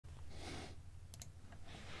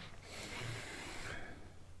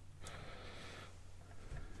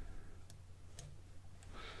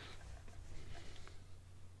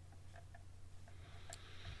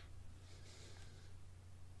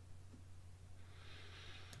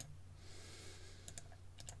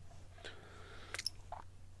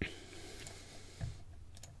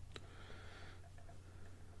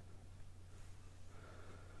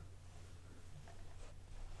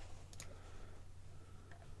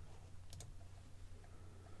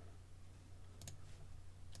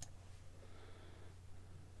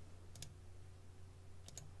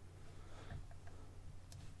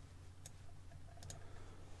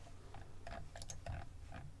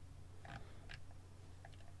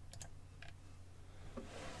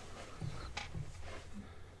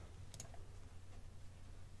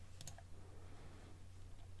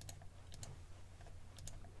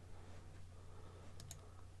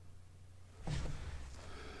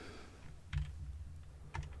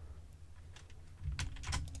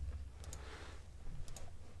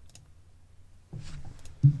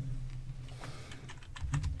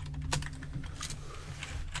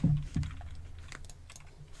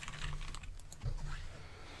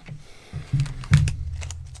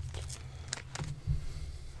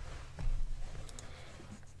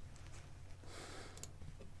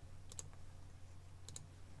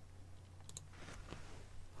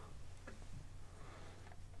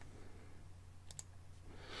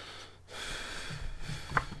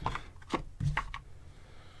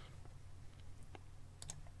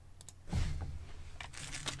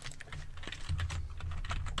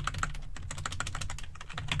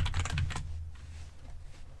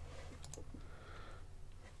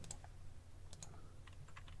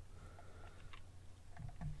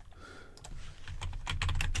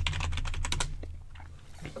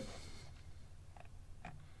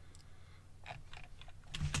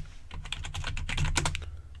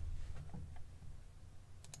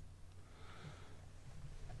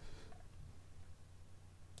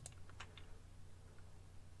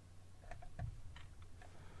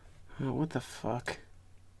Oh, what the fuck?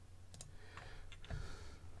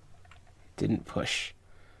 Didn't push.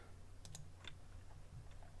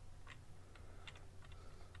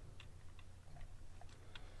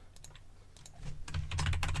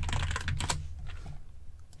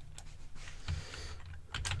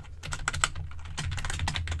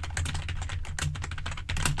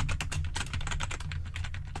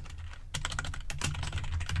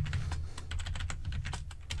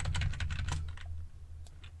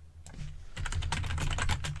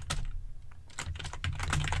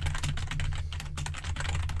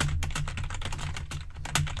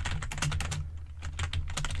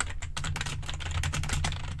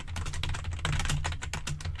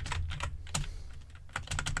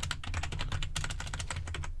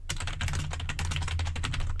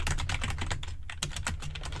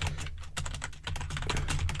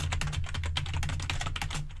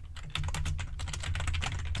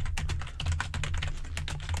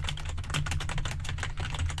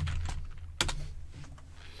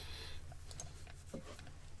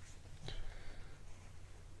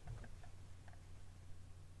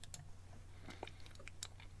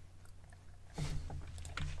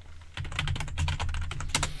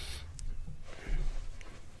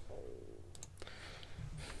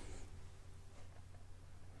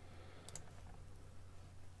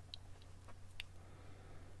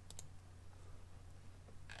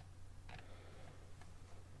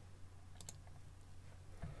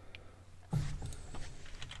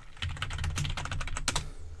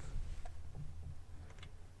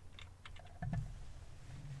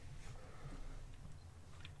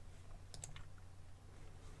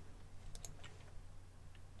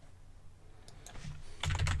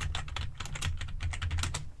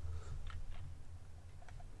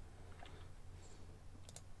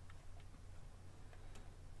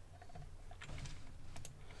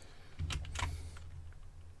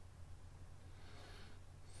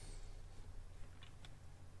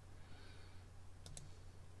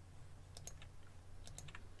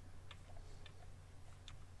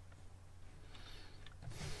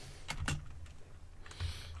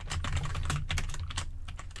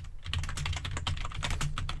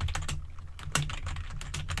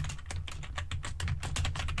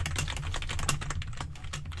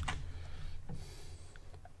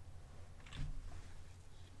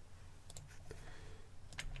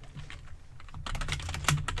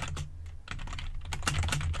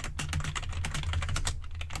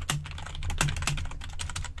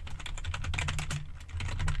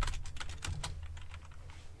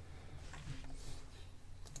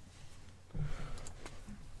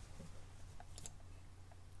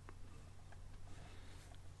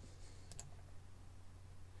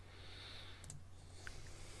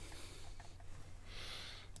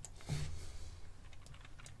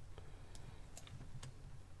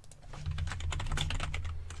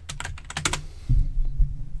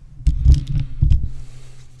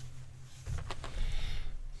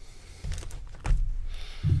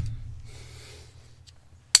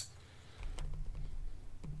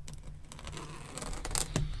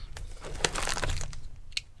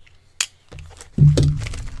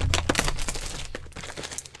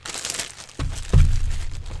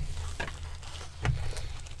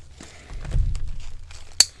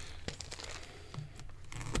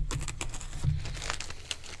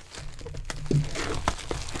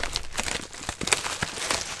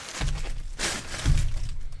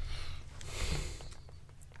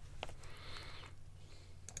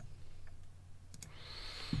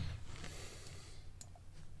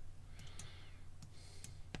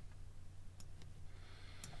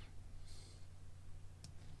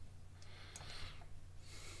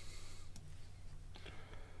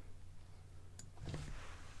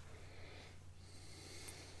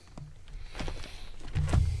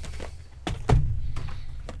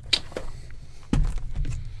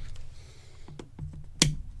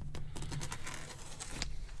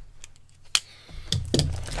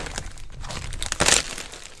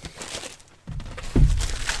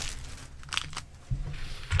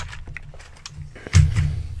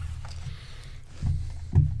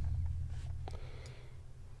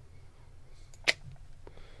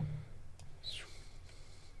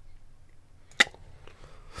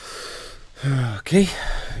 Okay, here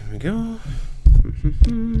we go.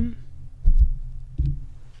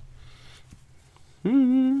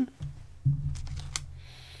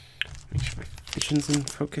 Make sure my vision's in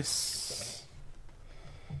focus.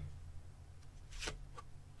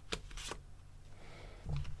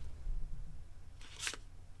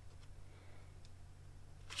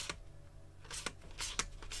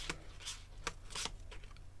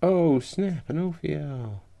 Oh, snap, an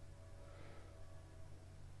OVL.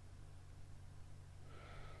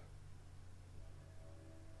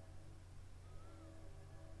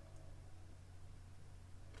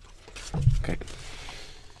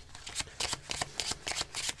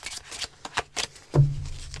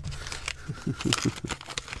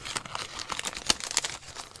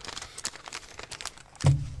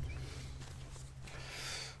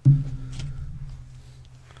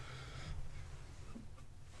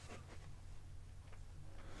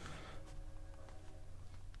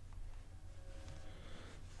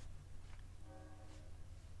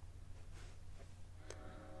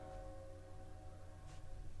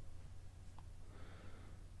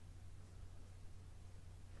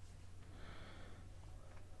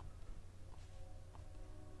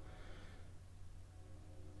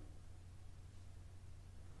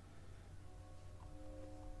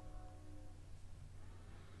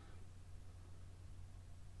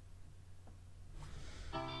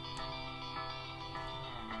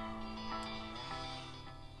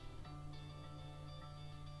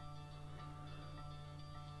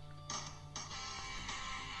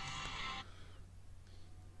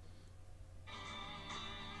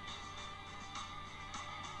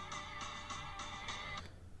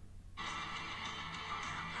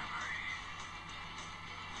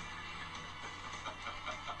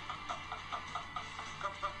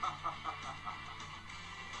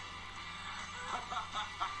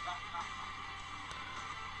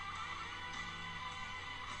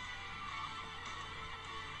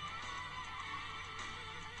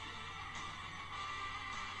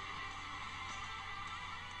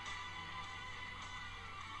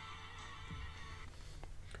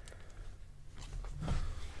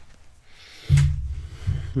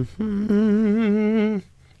 Oh.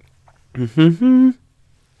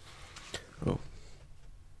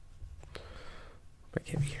 I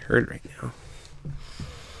can't be heard right now.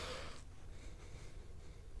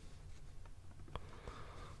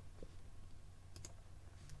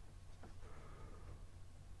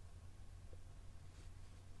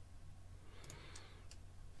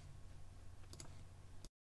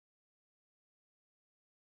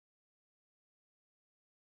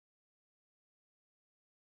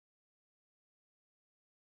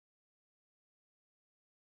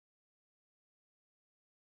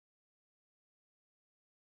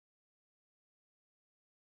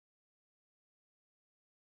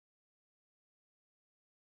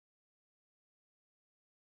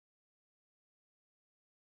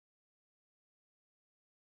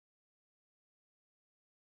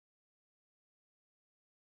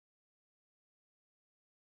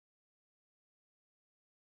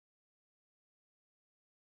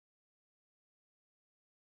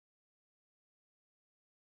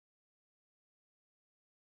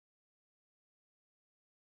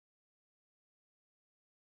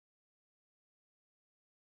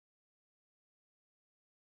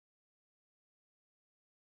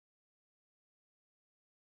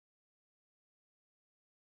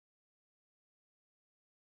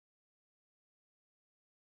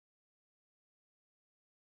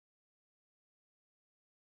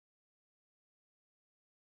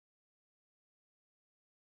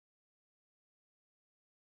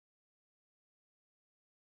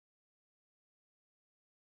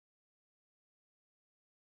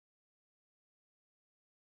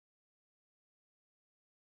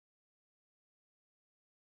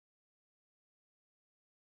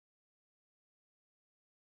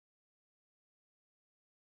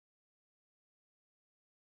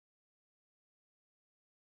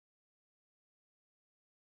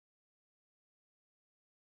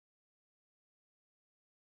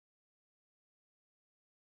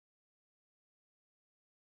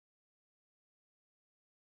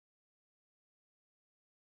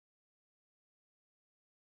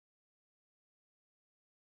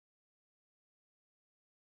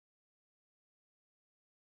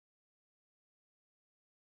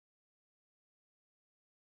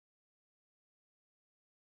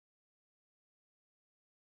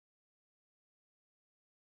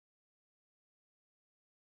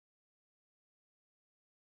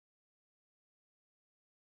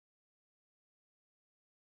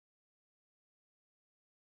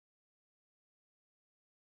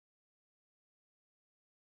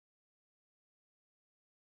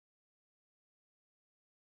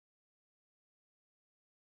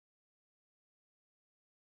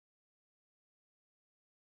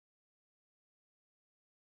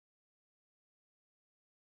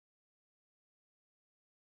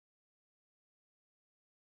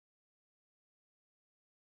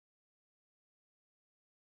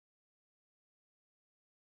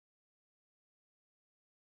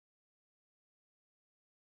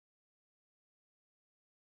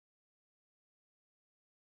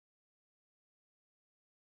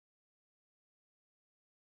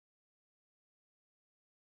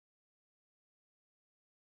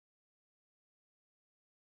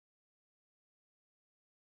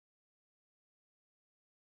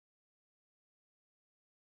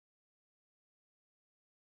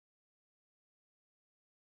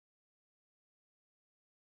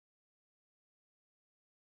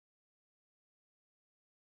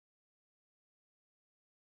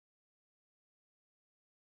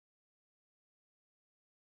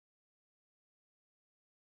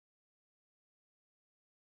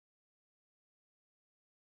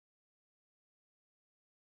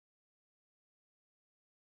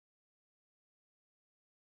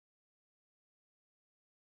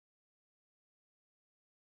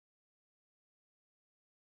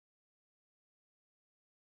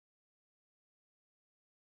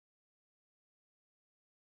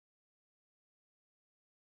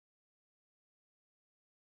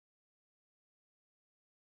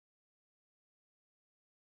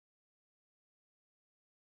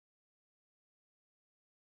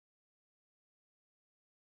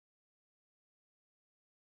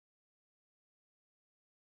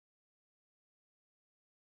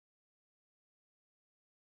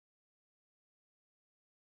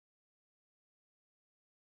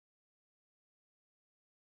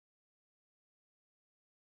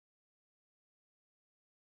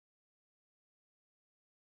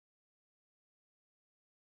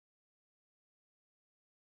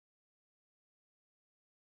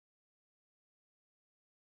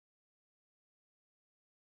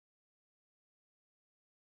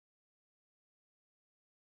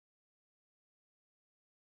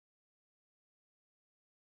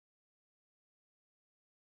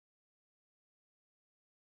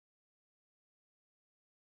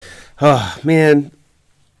 Oh, man.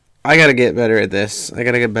 I gotta get better at this. I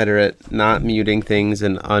gotta get better at not muting things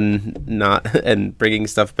and and bringing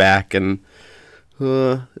stuff back and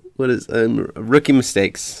what is rookie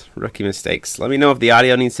mistakes. Rookie mistakes. Let me know if the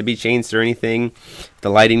audio needs to be changed or anything. If the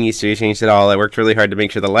lighting needs to be changed at all. I worked really hard to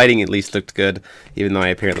make sure the lighting at least looked good, even though I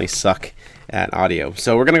apparently suck at audio.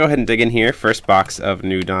 So we're gonna go ahead and dig in here. First box of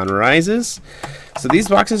New Dawn Rises. So these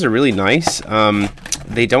boxes are really nice.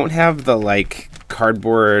 They don't have the like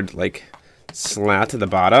cardboard like slat to the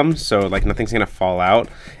bottom, so like nothing's gonna fall out,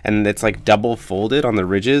 and it's like double folded on the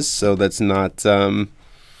ridges, so that's not like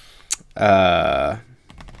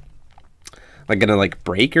gonna like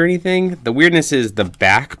break or anything. The weirdness is the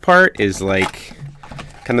back part is like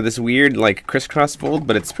kind of this weird like crisscross fold,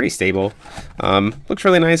 but it's pretty stable. Looks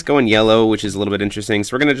really nice going yellow, which is a little bit interesting.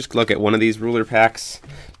 So we're gonna just look at one of these ruler packs,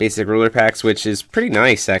 basic ruler packs, which is pretty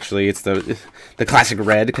nice actually. It's the classic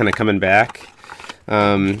red kind of coming back.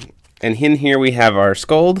 And in here we have our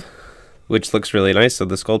Scold, which looks really nice. So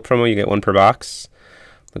the Scold promo, you get one per box.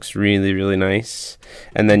 Looks really, really nice.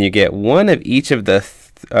 And then you get one of each of the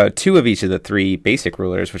two of each of the three basic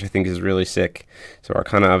rulers, which I think is really sick. So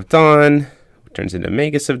Arcana of Dawn turns into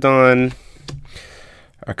Magus of Dawn.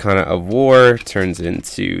 Arcana of War turns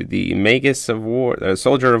into the Magus of War, the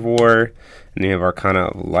Soldier of War. And you have Arcana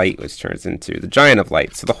of Light, which turns into the Giant of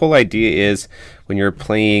Light. So the whole idea is when you're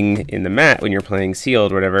playing in the mat, when you're playing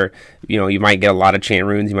sealed or whatever, you know, you might get a lot of chant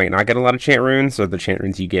runes, you might not get a lot of chant runes, or the chant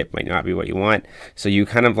runes you get might not be what you want. So you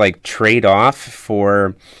kind of like trade off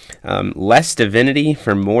for less divinity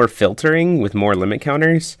for more filtering with more limit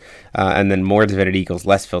counters, and then more divinity equals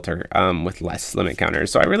less filter with less limit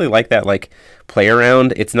counters. So I really like that like play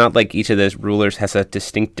around. It's not like each of those rulers has a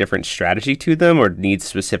distinct different strategy to them or needs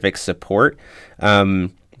specific support,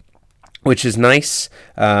 which is nice.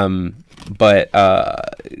 But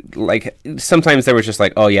like sometimes there was just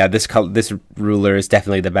like, oh yeah, this ruler is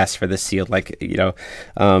definitely the best for this sealed. Like, you know,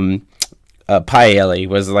 Paeli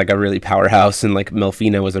was like a really powerhouse, and like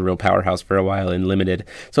Melfina was a real powerhouse for a while in limited.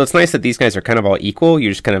 So it's nice that these guys are kind of all equal. You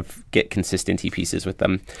just kind of get consistent pieces with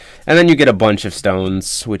them. And then you get a bunch of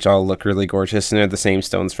stones, which all look really gorgeous, and they're the same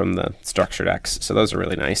stones from the structure decks. So those are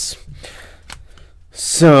really nice.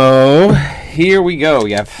 So here we go.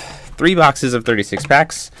 We have 3 boxes of 36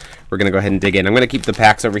 packs. We're going to go ahead and dig in. I'm going to keep the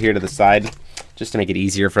packs over here to the side just to make it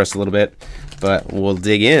easier for us a little bit, but we'll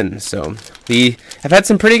dig in. So we have had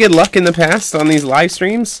some pretty good luck in the past on these live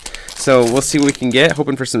streams, so we'll see what we can get,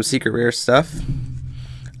 hoping for some secret rare stuff.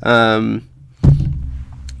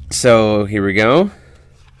 So here we go.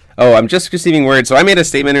 Oh, I'm just receiving word. So I made a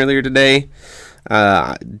statement earlier today.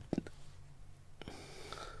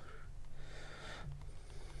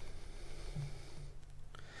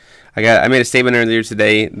 I made a statement earlier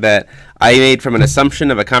today that I made from an assumption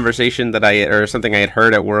of a conversation that or something I had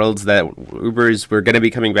heard at Worlds that Ubers were going to be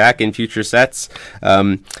coming back in future sets.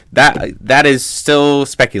 That is still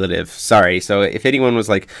speculative. Sorry. So if anyone was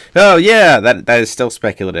like, oh yeah, that is still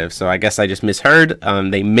speculative. So I guess I just misheard.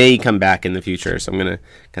 They may come back in the future. So I'm going to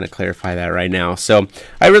kind of clarify that right now. So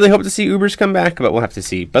I really hope to see Ubers come back, but we'll have to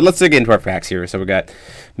see. But let's dig into our facts here. So we got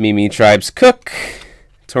Mimi Tribe's Cook,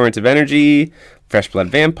 Torrent of Energy, Fresh Blood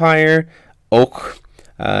Vampire, Oak,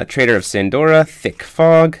 Trader of Sandora, Thick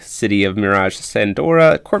Fog, City of Mirage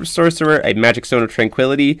Sandora, Corpse Sorcerer, a Magic Stone of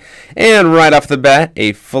Tranquility, and right off the bat,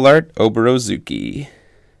 a Full Art Oborozuki.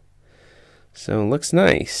 So, looks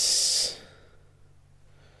nice.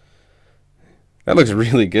 That looks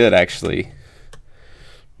really good, actually.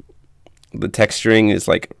 The texturing is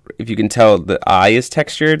like, if you can tell, the eye is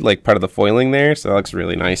textured, like part of the foiling there, so that looks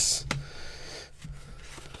really nice.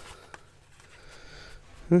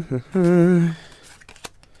 And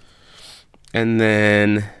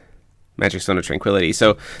then Magic Stone of Tranquility.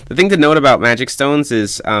 So the thing to note about Magic Stones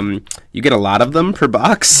is you get a lot of them per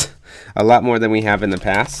box, a lot more than we have in the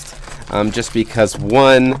past, just because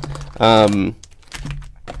one,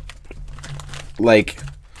 like,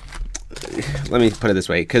 let me put it this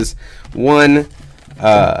way, because one,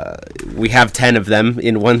 we have 10 of them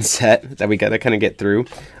in one set that we gotta kind of get through,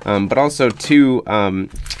 but also two,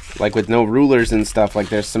 like with no rulers and stuff, like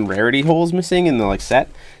there's some rarity holes missing in the like set,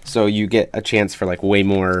 so you get a chance for like way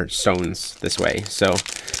more stones this way. So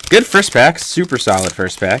good first pack, super solid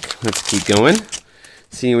first pack. Let's keep going,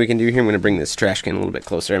 see what we can do here. I'm going to bring this trash can a little bit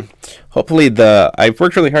closer. Hopefully I've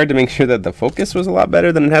worked really hard to make sure that the focus was a lot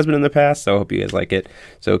better than it has been in the past, so I hope you guys like it.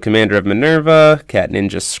 So Commander of Minerva, Cat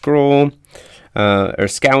Ninja Scroll, or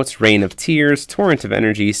Scouts, Rain of Tears, Torrent of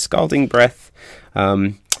Energy, Scalding Breath,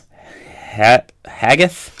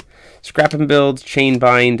 Hagath, Scrap and Build,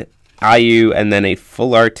 Chainbind, Ayu, and then a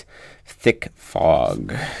Full Art Thick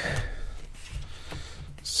Fog.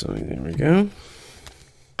 So there we go.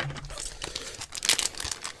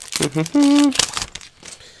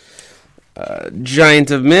 Giant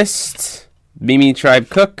of Mist, Mimi Tribe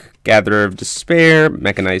Cook, Gatherer of Despair,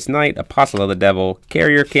 Mechanized Knight, Apostle of the Devil,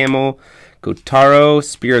 Carrier Camel, Kotaro,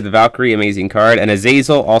 Spear of the Valkyrie, amazing card, and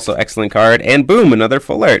Azazel, also excellent card, and boom, another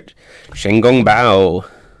full art. Shengong Bao.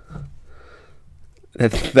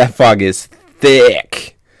 That fog is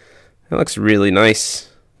thick. That looks really nice.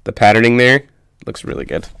 The patterning there looks really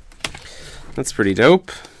good. That's pretty dope.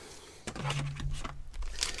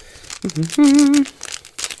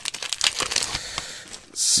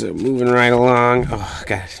 So moving right along. Oh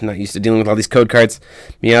god, I'm not used to dealing with all these code cards.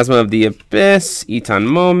 Miasma of the Abyss, Eton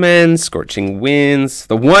Momen, Scorching Winds,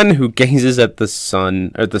 the one who gazes at the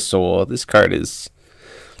sun or the soul. This card is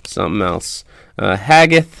something else.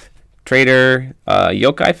 Haggith, Trader,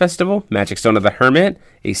 Yokai Festival, Magic Stone of the Hermit,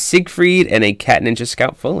 a Siegfried, and a Cat Ninja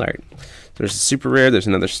Scout full art. There's a super rare. There's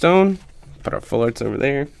another stone. Put our full arts over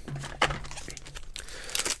there.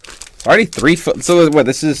 Already 3 foot. So what?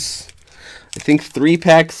 This is, I think, 3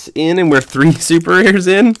 packs in, and we're 3 super rares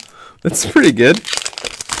in. That's pretty good.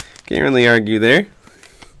 Can't really argue there.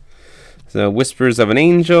 So Whispers of an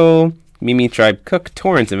Angel, Mimi Tribe Cook,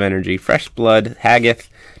 Torrents of Energy, Fresh Blood, Haggith,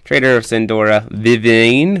 Trader of Sandora,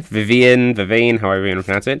 Vivian, however you want to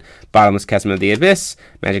pronounce it, Bottomless Chasm of the Abyss,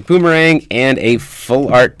 Magic Boomerang, and a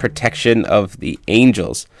full art Protection of the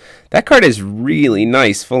Angels. That card is really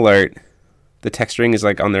nice, full art. The texturing is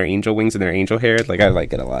like on their angel wings and their angel hair. Like, I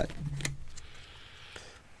like it a lot.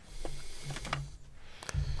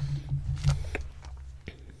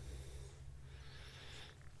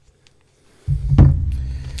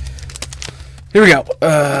 Here we go.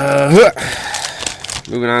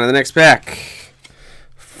 Moving on to the next pack.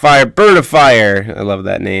 Bird of Fire. I love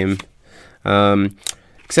that name.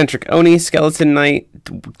 Eccentric Oni, Skeleton Knight,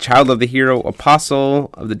 Child of the Hero,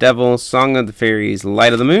 Apostle of the Devil, Song of the Fairies,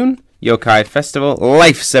 Light of the Moon, Yokai Festival,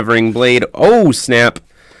 Life-Severing Blade. Oh, snap.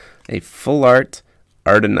 A full art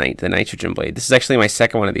Ardenite, the Nitrogen Blade. This is actually my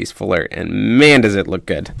second one of these full art, and man, does it look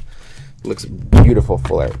good. It looks beautiful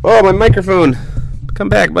full art. Oh, my microphone. Come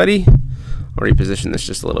back, buddy. I'll reposition this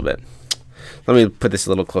just a little bit. Let me put this a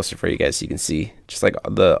little closer for you guys so you can see. Just like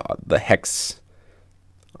the hex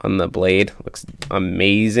on the blade. Looks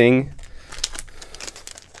amazing.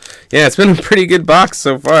 Yeah, it's been a pretty good box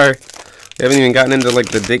so far. We haven't even gotten into like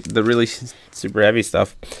the really super heavy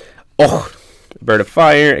stuff. Oh, Bird of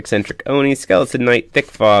Fire, Eccentric Oni, Skeleton Knight, Thick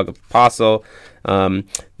Fog, Apostle,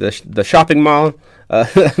 the Shopping Mall,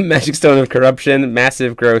 Magic Stone of Corruption,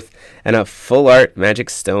 Massive Growth, and a full art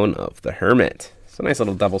Magic Stone of the Hermit. So nice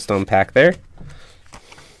little double stone pack there.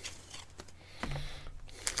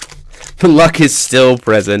 The luck is still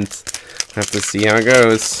present. Have to see how it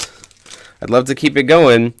goes. I'd love to keep it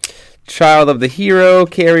going. Child of the Hero,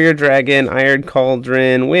 Carrier Dragon, Iron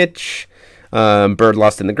Cauldron, Witch, Bird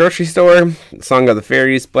Lost in the Grocery Store, Song of the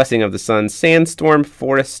Fairies, Blessing of the Sun, Sandstorm,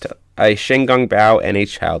 Forest, a Shengong Bao, and a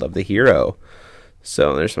Child of the Hero.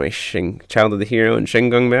 So there's my Child of the Hero and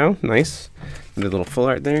Shengong Bao. Nice. And a little full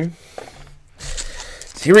art there.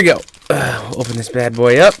 So here we go. We'll open this bad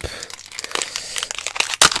boy up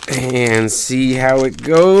and see how it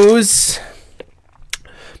goes.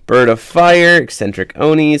 Bird of Fire, Eccentric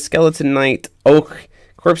Oni, Skeleton Knight, Oak,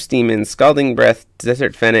 Corpse Demon, Scalding Breath,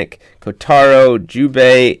 Desert Fennec, Kotaro,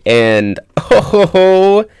 Jubei, and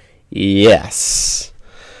oh yes.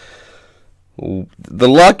 The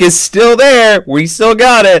luck is still there. We still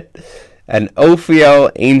got it. An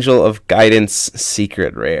Ophiel, Angel of Guidance,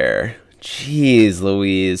 Secret Rare. Jeez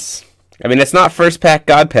Louise. I mean, it's not first pack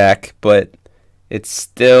God pack, but it's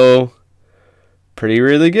still pretty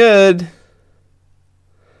really good.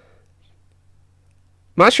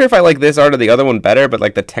 I'm not sure if I like this art or the other one better, but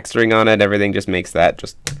like the texturing on it, everything just makes that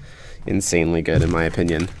just insanely good in my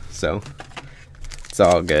opinion. So it's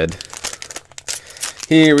all good.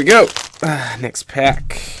 Here we go. Next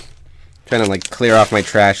pack. Trying to like clear off my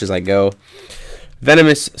trash as I go.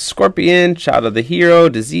 Venomous Scorpion, Child of the Hero,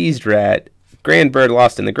 Diseased Rat, Grand Bird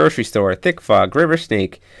Lost in the Grocery Store, Thick Fog, River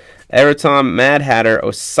Snake, Eratom, Mad Hatter,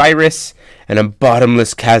 Osiris, and a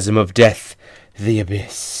Bottomless Chasm of Death, the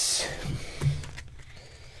Abyss.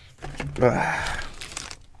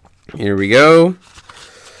 Here we go.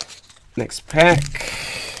 Next pack.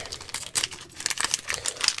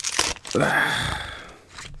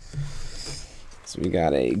 So we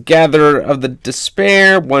got a Gatherer of the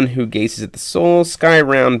Despair, One Who Gazes at the Soul, Sky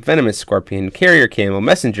Round, Venomous Scorpion, Carrier Camel,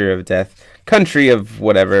 Messenger of Death, Country of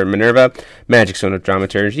whatever, Minerva, Magic Stone of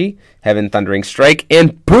Dramaturgy, Heaven Thundering Strike,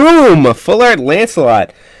 and boom! A full art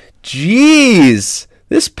Lancelot. Jeez!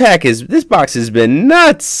 This box has been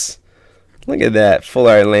nuts! Look at that full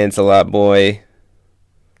art Lancelot boy.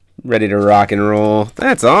 Ready to rock and roll.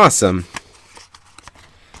 That's awesome.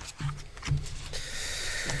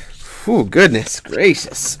 Oh, goodness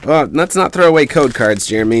gracious. Well, let's not throw away code cards,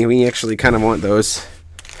 Jeremy. We actually kind of want those.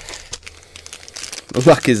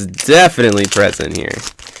 Luck is definitely present here.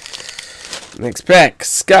 Next pack.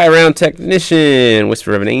 Sky Round Technician.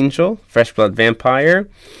 Whisper of an Angel. Fresh Blood Vampire.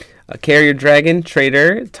 A Carrier Dragon.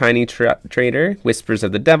 Trader. Tiny Trader. Whispers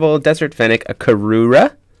of the Devil. Desert Fennec. A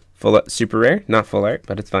Karura. Full art, super rare. Not full art,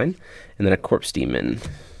 but it's fine. And then a Corpse Demon.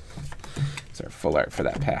 It's our full art for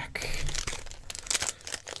that pack.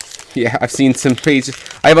 Yeah, I've seen some pages.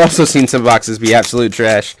 I've also seen some boxes be absolute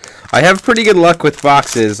trash. I have pretty good luck with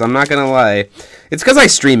boxes. I'm not going to lie. It's because I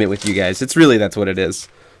stream it with you guys. It's really, that's what it is.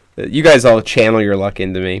 You guys all channel your luck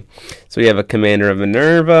into me. So we have a Commander of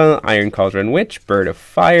Minerva, Iron Cauldron Witch, Bird of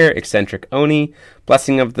Fire, Eccentric Oni,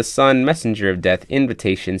 Blessing of the Sun, Messenger of Death,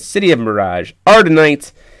 Invitation, City of Mirage,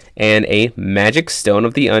 Ardenite, and a Magic Stone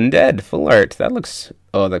of the Undead. Full art. That looks...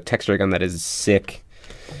 Oh, the texturing on that is sick.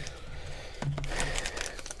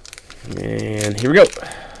 And here we go.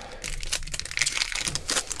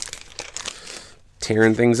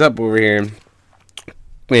 Tearing things up over here.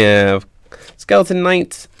 We have Skeleton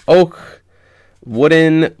Knight, Oak,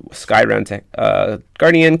 Wooden, Sky Round Tech,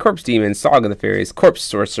 Guardian, Corpse Demon, Saga of the Fairies, Corpse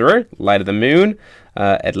Sorcerer, Light of the Moon,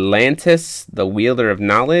 Atlantis, the Wielder of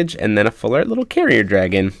Knowledge, and then a full art little Carrier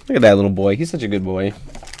Dragon. Look at that little boy. He's such a good boy.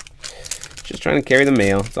 Just trying to carry the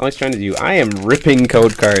mail. That's all he's trying to do. I am ripping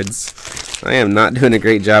code cards. I am not doing a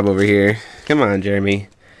great job over here. Come on, Jeremy.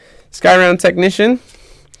 Sky Round Technician,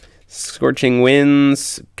 Scorching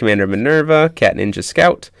Winds, Commander of Minerva, Cat Ninja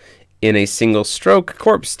Scout, In a Single Stroke,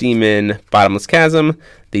 Corpse Demon, Bottomless Chasm,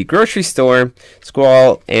 The Grocery Store,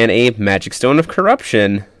 Squall, and a Magic Stone of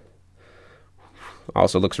Corruption.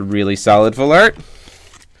 Also looks really solid full art.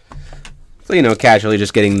 So, you know, casually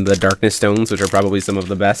just getting the Darkness Stones, which are probably some of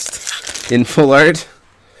the best in full art.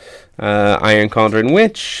 Iron Cauldron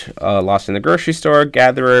Witch, Lost in the Grocery Store,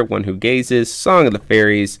 Gatherer, One Who Gazes, Song of the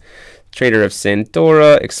Fairies, Trader of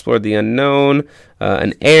Sandora, Explore the Unknown,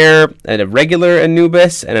 an Heir, and a regular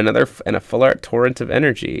Anubis, and a full art Torrent of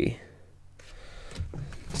Energy.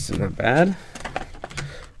 This is not bad.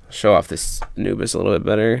 Show off this Anubis a little bit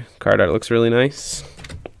better. Card art looks really nice.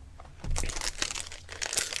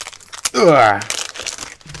 Ugh.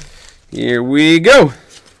 Here we go.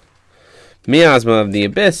 Miasma of the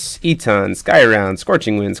Abyss, Eton, Sky Round,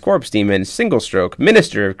 Scorching Winds, Corpse Demon, Single Stroke,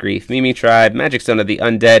 Minister of Grief, Mimi Tribe, Magic Stone of the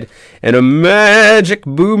Undead, and a Magic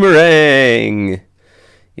Boomerang.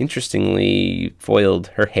 Interestingly foiled.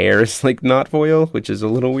 Her hair is like not foil, which is a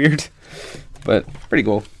little weird, but pretty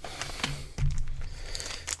cool.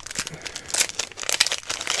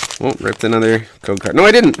 Oh, ripped another code card. No,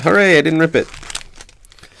 I didn't. Hooray, I didn't rip it.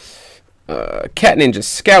 Cat Ninja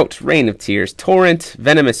Scout, Rain of Tears, Torrent,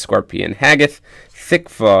 Venomous Scorpion, Haggith, Thick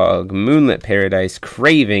Fog, Moonlit Paradise,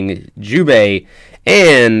 Craving, Jubei,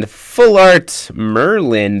 and full art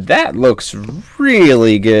Merlin. That looks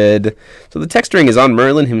really good. So the texturing is on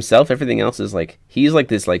Merlin himself. Everything else is like, he's like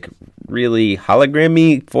this like really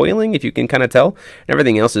hologrammy foiling, if you can kind of tell. And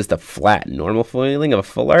everything else is the flat normal foiling of a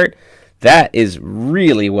full art. That is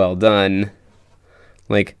really well done.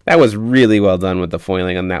 Like, that was really well done with the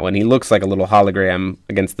foiling on that one. He looks like a little hologram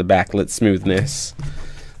against the backlit smoothness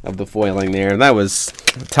of the foiling there. That was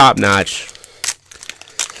top notch.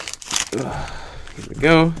 Here we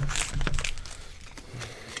go.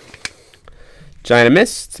 Giant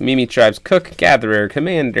Mist, Mimi Tribe's Cook, Gatherer,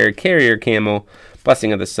 Commander, Carrier Camel,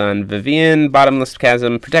 Blessing of the Sun, Vivian, Bottomless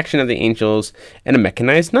Chasm, Protection of the Angels, and a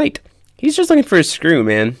Mechanized Knight. He's just looking for a screw,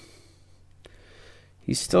 man.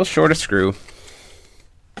 He's still short a screw.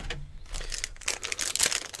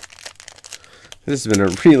 This has been a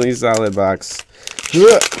really solid box.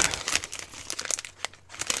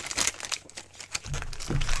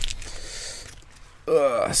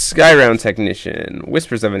 Sky Round Technician,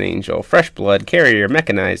 Whispers of an Angel, Fresh Blood, Carrier,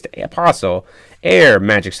 Mechanized, Apostle, Air,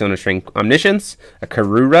 Magic Stone of Strength, Omniscience, a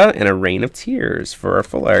Karura, and a Rain of Tears for our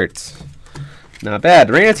full art. Not bad.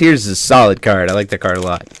 Rain of Tears is a solid card. I like that card a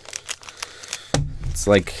lot. It's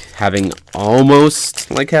like having almost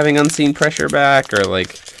like having Unseen Pressure back, or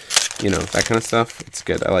like, you know, that kind of stuff. It's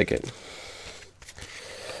good. I like it.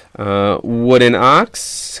 Wooden Ox,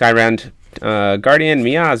 Sky Round Guardian,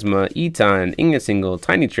 Miasma, Eton, Ingasingle,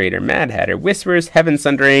 Tiny Trader, Mad Hatter, Whispers, Heaven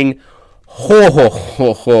Sundering. Ho ho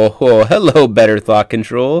ho ho ho. Hello, Better Thought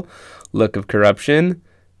Control. Look of Corruption.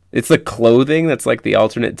 It's the clothing that's like the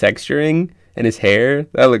alternate texturing, and his hair.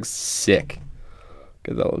 That looks sick.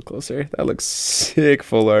 Get that a little closer. That looks sick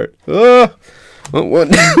full art. Oh,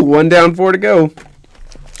 one down, 4 to go.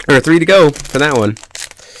 Or 3 to go for that one.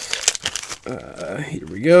 Here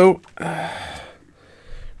we go.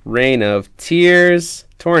 Rain of Tears,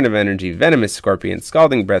 Torrent of Energy, Venomous Scorpion,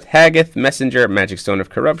 Scalding Breath, Haggith, Messenger, Magic Stone of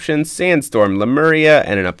Corruption, Sandstorm, Lemuria,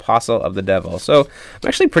 and an Apostle of the Devil. So I'm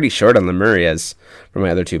actually pretty short on Lemurias for my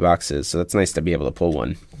other 2 boxes, so that's nice to be able to pull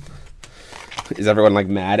one. Is everyone like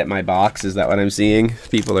mad at my box? Is that what I'm seeing?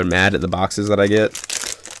 People are mad at the boxes that I get.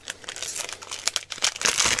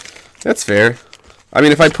 That's fair. I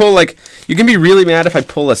mean, if I pull like, you can be really mad if I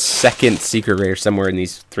pull a second Secret Rare somewhere in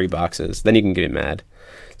these 3 boxes. Then you can get mad.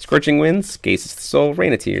 Scorching Winds, Gaze of the Soul,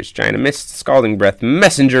 Rain of Tears, Giant of Mist, Scalding Breath,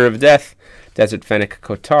 Messenger of Death, Desert Fennec,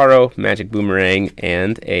 Kotaro, Magic Boomerang,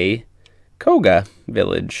 and a Koga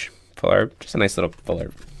Village full art. Just a nice little full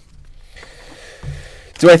art.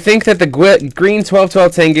 Do I think that the green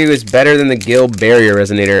 12/12 Tengu is better than the Gil Barrier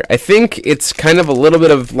Resonator? I think it's kind of a little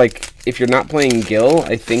bit of like, if you're not playing Gil,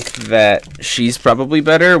 I think that she's probably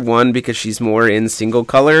better. 1, because she's more in single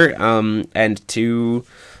color, and 2,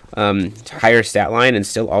 higher stat line and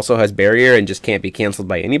still also has Barrier and just can't be canceled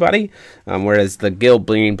by anybody. Whereas the Gil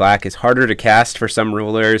Bleeding Black is harder to cast for some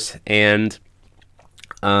rulers and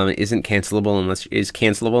isn't cancelable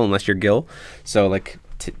unless you're Gil. So like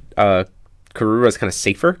Karura is kind of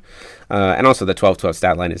safer, and also the 12/12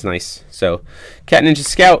 stat line is nice. So, Cat Ninja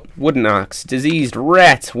Scout, Wooden Ox, Diseased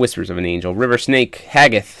Rat, Whispers of an Angel, River Snake,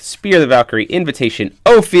 Haggith, Spear of the Valkyrie, Invitation,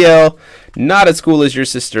 Ophiel, not as cool as your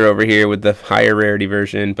sister over here with the higher rarity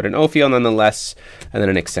version, but an Ophiel nonetheless, and then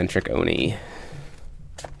an Eccentric Oni.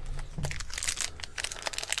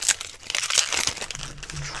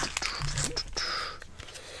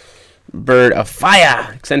 Bird of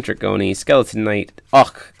Fire, Eccentric Oni, Skeleton Knight,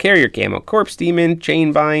 Carrier Camo, Corpse Demon,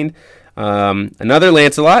 Chainbind, another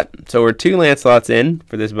Lancelot. So we're 2 Lancelots in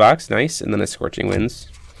for this box. Nice. And then a Scorching Winds.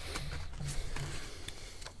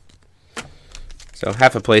 So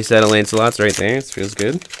half a playset of Lancelots right there. It feels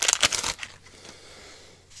good.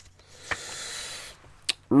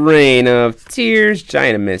 Rain of Tears,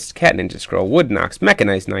 Giant of Mist, Cat Ninja Scroll, Wood Nox,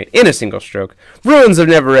 Mechanized Knight, in a single stroke, Ruins of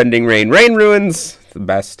Never-Ending Rain, Rain Ruins, the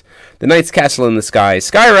best, The Knight's Castle in the Sky,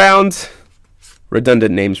 Sky Round,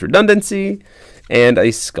 Redundant Names Redundancy, and a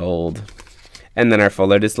Skuld. And then our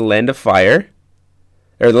full art is the Land of Fire,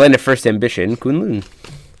 or the Land of First Ambition, Kunlun.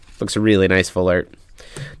 Looks a really nice full art.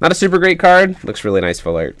 Not a super great card, looks really nice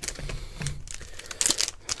full art.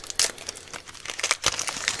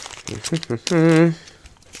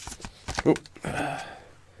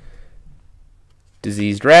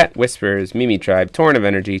 Diseased Rat, Whispers, Mimi Tribe, Torrent of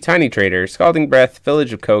Energy, Tiny Trader, Scalding Breath,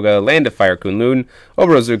 Village of Koga, Land of Fire Kunlun,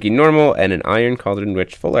 Obarozuki Normal, and an Iron Cauldron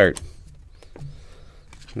Witch full art.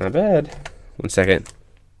 Not bad. 1 second.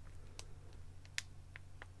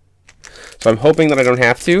 So I'm hoping that I don't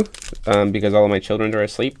have to, because all of my children are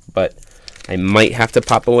asleep, but I might have to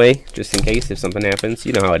pop away just in case if something happens.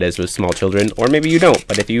 You know how it is with small children, or maybe you don't,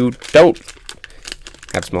 but if you don't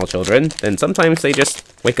have small children, then sometimes they just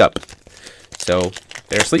wake up. So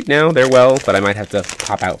they're asleep now, they're well, but I might have to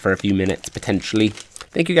pop out for a few minutes, potentially.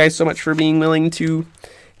 Thank you guys so much for being willing to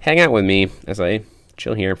hang out with me as I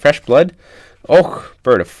chill here. Fresh Blood,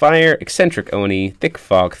 Bird of Fire, Eccentric Oni, Thick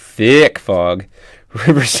Fog,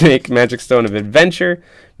 River Snake, Magic Stone of Adventure,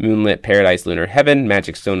 Moonlit Paradise, Lunar Heaven,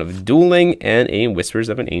 Magic Stone of Dueling, and a Whispers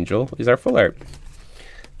of an Angel is our full art.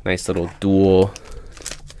 Nice little dual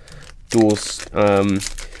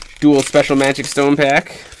special Magic Stone pack.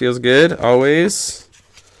 Feels good, always.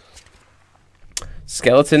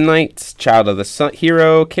 Skeleton Knight, Child of the Sun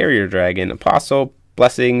Hero, Carrier Dragon, Apostle,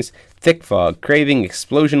 Blessings, Thick Fog, Craving,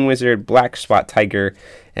 Explosion Wizard, Black Spot Tiger,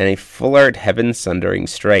 and a full art Heaven Sundering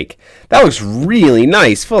Strike. That looks really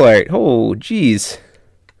nice, full art. Oh, geez.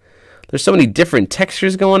 There's so many different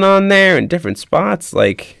textures going on there and different spots.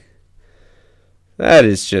 Like,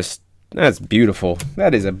 that's beautiful.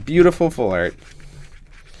 That is a beautiful full art.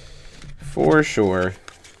 For sure.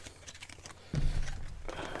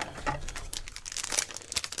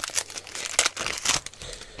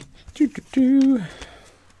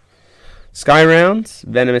 Sky Rounds,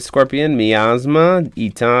 Venomous Scorpion, Miasma,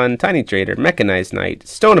 Eton, Tiny Trader, Mechanized Knight,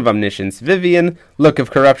 Stone of Omniscience, Vivian, Look of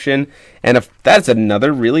Corruption, and that's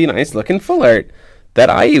another really nice looking full art. That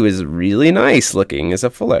IU is really nice looking as a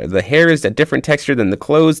full art. The hair is a different texture than the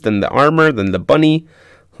clothes, than the armor, than the bunny.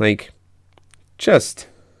 Like, just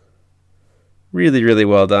really, really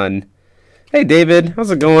well done. Hey David, how's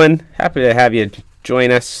it going? Happy to have you join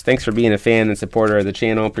us. Thanks for being a fan and supporter of the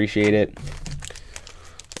channel. Appreciate it.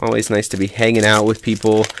 Always nice to be hanging out with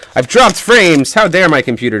people. I've dropped frames. How dare my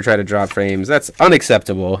computer try to drop frames? That's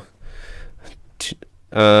unacceptable.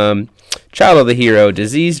 Child of the Hero,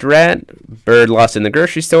 Diseased Rat, Bird Lost in the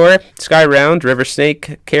Grocery Store, Sky Round, River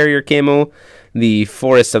Snake, Carrier Camel, the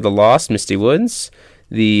Forest of the Lost, Misty Woods,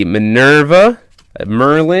 the Minerva,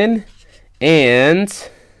 Merlin, and,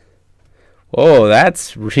 oh,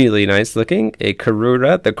 that's really nice looking, a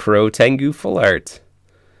Karura, the Crow Tengu full art.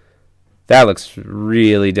 That looks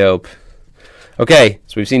really dope. Okay,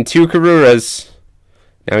 so we've seen 2 Karuras.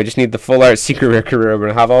 Now we just need the full art secret rare Karura. We're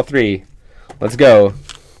going to have all 3. Let's go.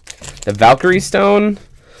 The Valkyrie Stone.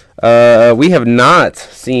 We have not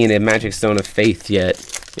seen a Magic Stone of Faith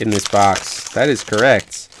yet in this box. That is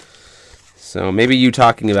correct. So maybe you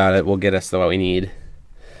talking about it will get us what we need.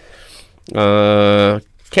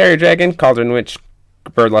 Carrier Dragon, Cauldron Witch,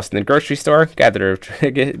 Bird Lost in the Grocery Store,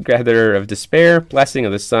 Gatherer of Despair, Blessing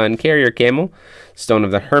of the Sun, Carrier Camel, Stone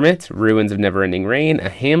of the Hermit, Ruins of Neverending Rain, a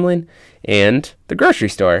Hamlin, and the Grocery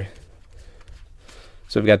Store.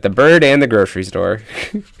 So we've got the bird and the grocery store.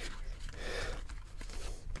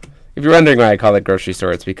 If you're wondering why I call it grocery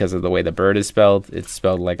store, it's because of the way the bird is spelled. It's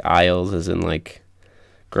spelled like aisles, as in like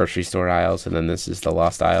grocery store aisles, and then this is the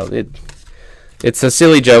lost aisle. It's a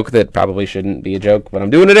silly joke that probably shouldn't be a joke, but I'm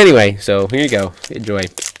doing it anyway, so here you go. Enjoy.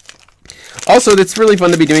 Also, it's really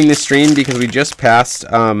fun to be doing this stream because we just passed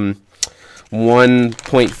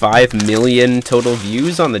 1.5 million total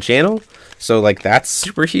views on the channel. So, like, that's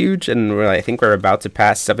super huge, and I think we're about to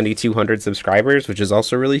pass 7,200 subscribers, which is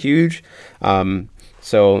also really huge.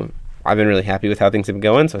 So, I've been really happy with how things have been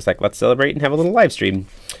going, so it's like, let's celebrate and have a little live stream.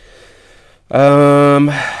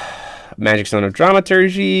 Magic Stone of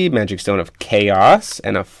Dramaturgy, Magic Stone of Chaos,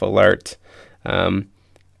 and a full art Eritron,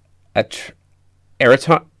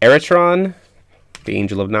 the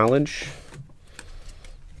Angel of Knowledge.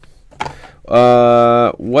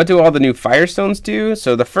 What do all the new Firestones do?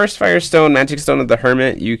 So the first Firestone, Magic Stone of the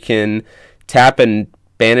Hermit, you can tap and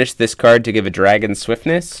banish this card to give a dragon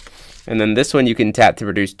swiftness. And then this one you can tap to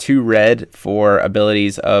produce 2 red for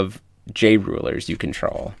abilities of J rulers you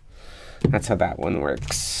control. That's how that one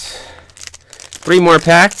works. 3 more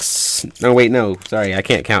packs. No, wait, no. Sorry, I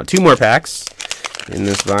can't count. 2 more packs in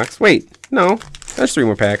this box. Wait, no. There's 3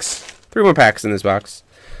 more packs. 3 more packs in this box.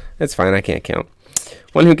 That's fine, I can't count.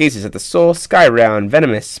 One Who Gazes at the Soul, Sky Round,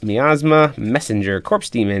 Venomous, Miasma, Messenger, Corpse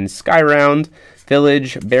Demon, Sky Round,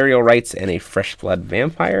 Village, Burial Rites, and a Fresh Blood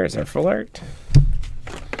Vampire is our full art.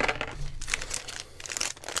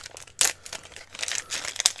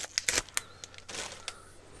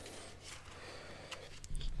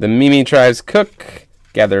 The Mimi Tribe's Cook,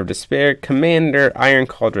 Gatherer of Despair, Commander, Iron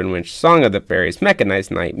Cauldron Witch, Song of the Fairies, Mechanized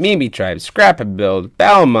Knight, Mimi Tribe, Scrap and Build,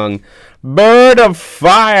 Balmung, Bird of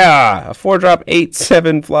Fire, a 4-drop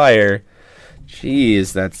 8/7 flyer.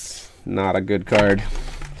 Jeez, that's not a good card.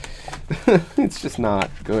 It's just not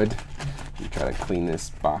good. Let me try to clean this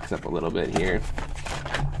box up a little bit here.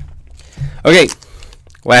 Okay,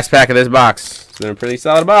 last pack of this box. It's been a pretty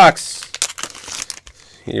solid box.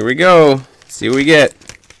 Here we go. Let's see what we get.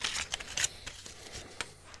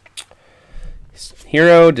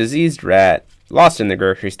 Hero, Diseased Rat, Lost in the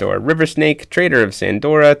Grocery Store, River Snake, Trader of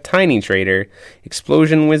Sandora, Tiny Trader,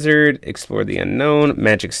 Explosion Wizard, Explore the Unknown,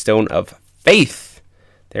 Magic Stone of Faith.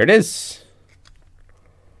 There it is.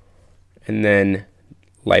 And then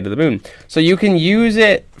Light of the Moon. So you can use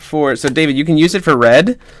it for, so David, you can use it for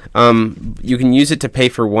red. You can use it to pay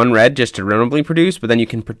for 1 red just to randomly produce, but then you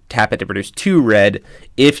can tap it to produce 2 red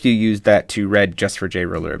if you use that 2 red just for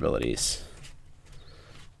J-Roller abilities.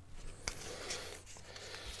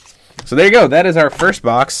 So there you go. That is our first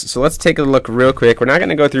box. So let's take a look real quick. We're not going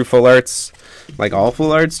to go through full arts, like all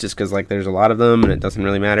full arts, just because like there's a lot of them and it doesn't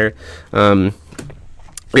really matter. We are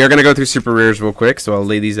going to go through super rares real quick, so I'll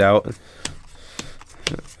lay these out.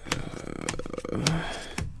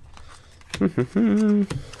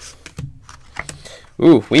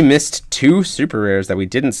 Ooh, we missed 2 super rares that we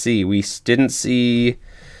didn't see. We didn't see.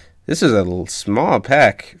 This is a little small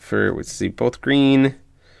pack for, let's see, both green.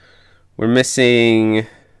 We're missing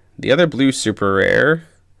the other blue super rare,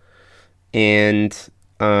 and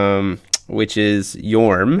which is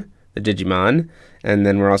Yorm, the Digimon, and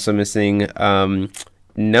then we're also missing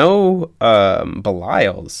no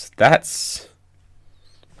Belials. That's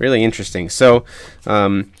really interesting. So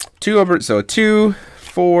 2,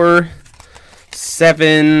 4,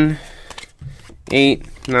 7,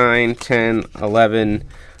 8, 9, 10, 11,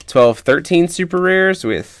 12, 13 super rares,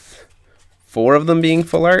 with 4 of them being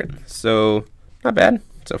full art. So not bad.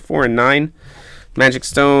 So 4 and 9. Magic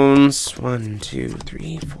Stones. 1, 2,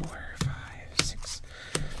 3, 4, 5, 6,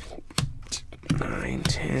 9,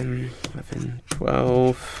 10, 11,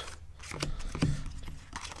 12,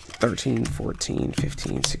 13, 14,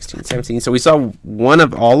 15, 16, 17. So we saw one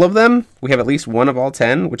of all of them. We have at least one of all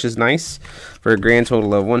 10, which is nice, for a grand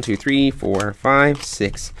total of 1, 2, 3, 4, 5,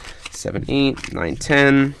 6, 7, 8, 9,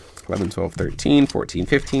 10, 11, 12, 13, 14,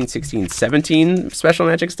 15, 16, 17 special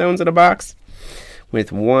magic stones in a box,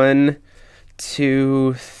 with 1,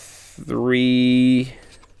 2, 3,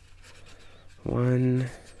 1,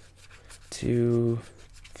 2,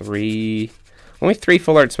 3, only 3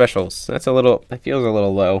 full art specials. That's a little, that feels a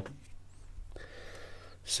little low.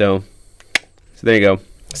 So there you go.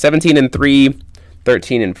 17 and 3,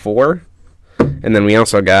 13 and 4. And then we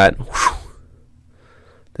also got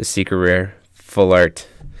the secret rare full art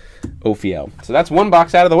Ophiel. So that's one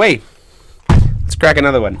box out of the way. Let's crack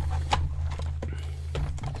another one.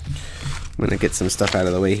 I'm going to get some stuff out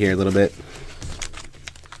of the way here a little bit.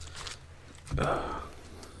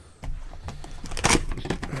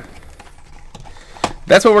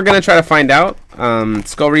 That's what we're going to try to find out.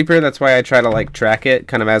 Skull Reaper, that's why I try to like track it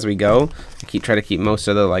kind of as we go. I try to keep most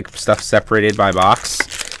of the like stuff separated by box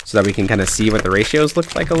so that we can kind of see what the ratios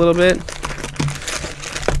look like a little bit.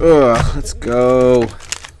 Let's go.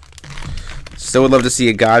 Still would love to see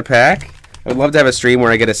a God Pack. I would love to have a stream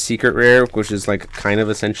where I get a secret rare, which is like kind of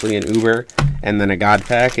essentially an Uber, and then a God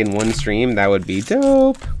Pack in one stream. That would be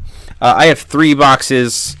dope. I have 3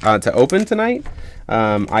 boxes to open tonight.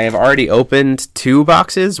 I have already opened 2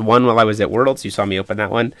 boxes. One while I was at Worlds, you saw me open that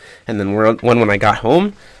one, and then one when I got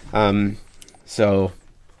home. So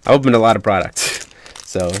I opened a lot of product.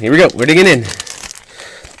 So here we go. We're digging in.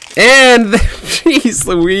 And jeez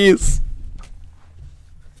Louise.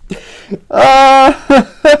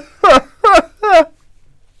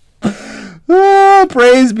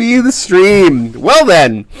 Praise be the stream. Well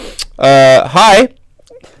then, hi.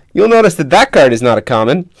 You'll notice that that card is not a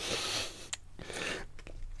common.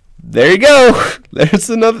 There you go. There's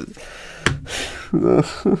another.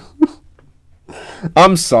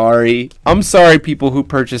 I'm sorry. I'm sorry, people who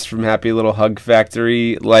purchase from Happy Little Hug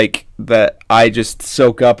Factory, like that. I just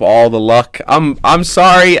soak up all the luck. I'm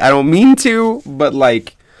sorry. I don't mean to, but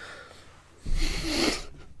like.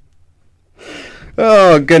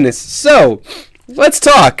 Oh goodness. So let's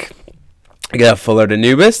talk. I got a full art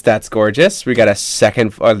Anubis. That's gorgeous. We got a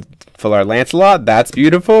second full art Lancelot. That's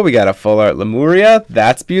beautiful. We got a full art Lemuria.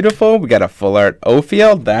 That's beautiful. We got a full art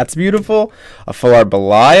Ophiel. That's beautiful. A full art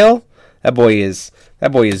Belial. That boy is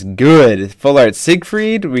good. Full art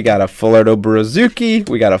Siegfried. We got a full art Oborozuki.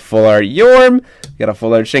 We got a full art Yorm. We got a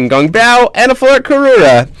full art Shingon Bao and a full art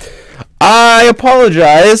Karura. I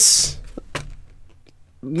apologize.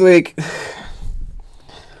 Like,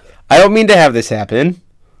 I don't mean to have this happen.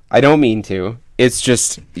 I don't mean to. It's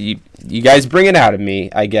just you guys bring it out of me,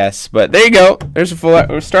 I guess. But there you go. There's a full art.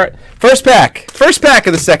 We'll start first pack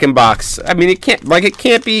of the second box. I mean, it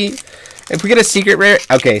can't be. If we get a secret rare,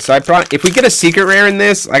 okay. So if we get a secret rare in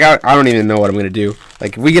this, like I don't even know what I'm gonna do.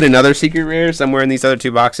 Like if we get another secret rare somewhere in these other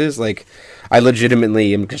 2 boxes, like I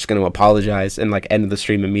legitimately am just gonna apologize and like end the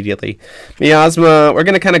stream immediately. Miasma, we're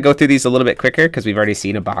gonna kind of go through these a little bit quicker because we've already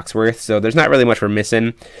seen a box worth, so there's not really much we're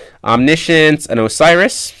missing. Omniscience, an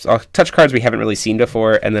Osiris, touch cards we haven't really seen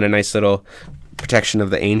before, and then a nice little protection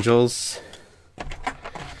of the angels.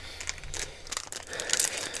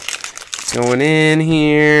 Going in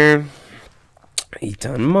here.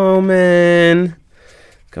 Eton Moment.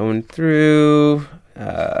 Going through.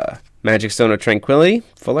 Magic Stone of Tranquility,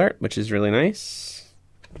 full art, which is really nice.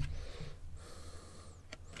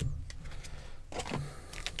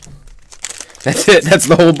 That's it. That's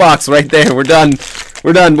the whole box right there. We're done.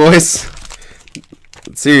 We're done, boys.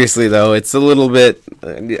 Seriously, though, it's a little bit...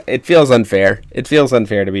 it feels unfair. It feels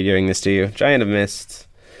unfair to be doing this to you. Giant of Mist.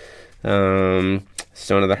 Stone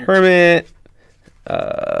of the Hermit.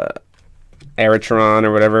 Aratron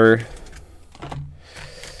or whatever.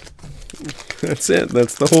 That's it.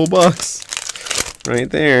 That's the whole box, right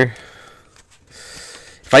there.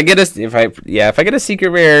 If I get a secret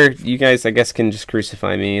rare, you guys, I guess, can just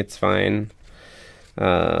crucify me. It's fine.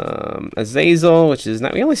 Azazel, which is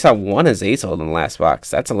not. We only saw one Azazel in the last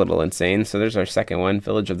box. That's a little insane. So there's our second one.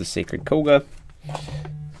 Village of the Sacred Koga.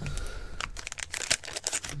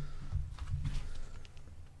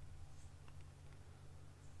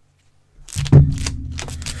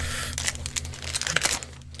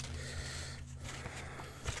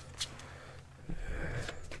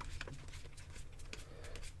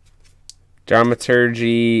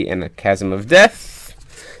 Dramaturgy and a Chasm of Death.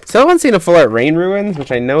 So I haven't seen a full art Rain Ruins,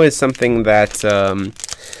 which I know is something that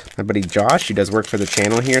my buddy Josh, who does work for the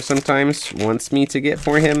channel here sometimes, wants me to get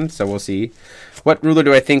for him. So we'll see. What ruler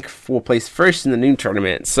do I think will place first in the new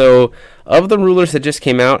tournament? So of the rulers that just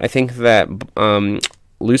came out, I think that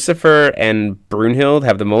Lucifer and Brunhild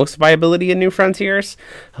have the most viability in New Frontiers,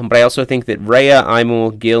 but I also think that Rhea,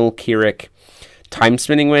 Imul, Gil, Kirik, Time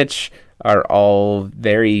Spinning Witch are all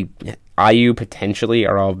very... Ayu potentially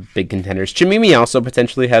are all big contenders. Chimimi also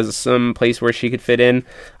potentially has some place where she could fit in.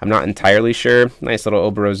 I'm not entirely sure. Nice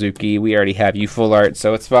little Oborozuki. We already have you full art,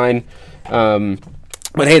 so it's fine.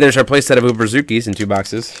 But hey, there's our playset of Uberzukis in 2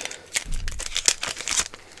 boxes.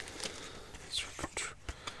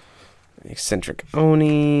 Eccentric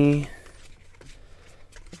Oni.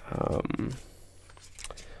 The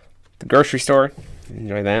grocery store.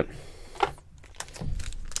 Enjoy that.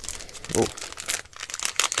 Oh.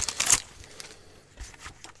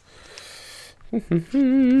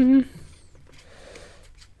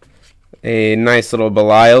 A nice little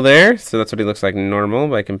Belial there. So that's what he looks like normal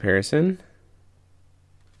by comparison.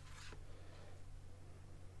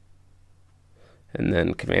 And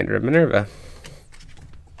then Commander of Minerva.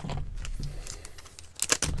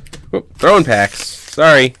 Whoop, throwing packs.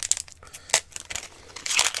 Sorry.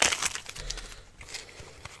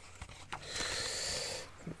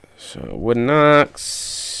 So Wooden Ox.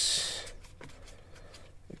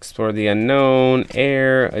 Explore the Unknown.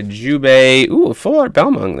 Air. A Jubei. Ooh, a full art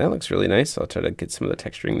Belmont. That looks really nice. I'll try to get some of the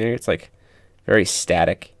texturing there. It's like very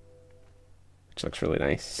static, which looks really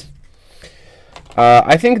nice.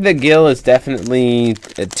 I think the Gil is definitely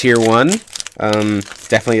a tier 1.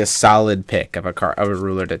 Definitely a solid pick of a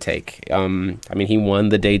ruler to take. I mean, he won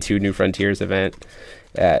the Day 2 New Frontiers event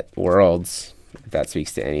at Worlds, if that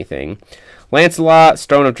speaks to anything. Lancelot,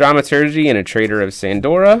 Stone of Dramaturgy, and a Trader of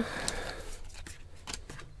Sandora.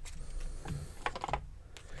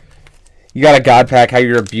 You got a God pack, how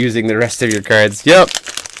you're abusing the rest of your cards. Yep.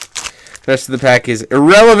 The rest of the pack is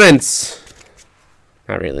irrelevant.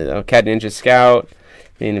 Not really, though. Cat Ninja Scout,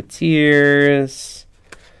 Bane of Tears,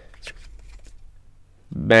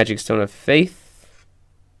 Magic Stone of Faith,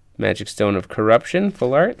 Magic Stone of Corruption,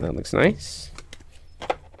 full art. That looks nice.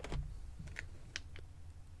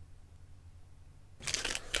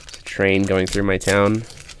 There's a train going through my town.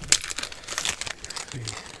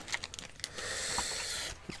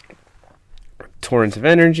 Torrent of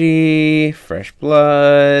Energy, Fresh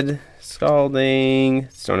Blood, Scalding,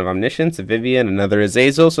 Stone of Omniscience, a Vivian, another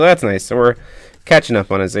Azazel, so that's nice. So we're catching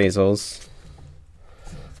up on Azazels.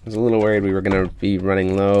 I was a little worried we were going to be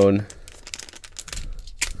running low.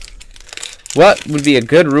 What would be a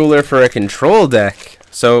good ruler for a control deck?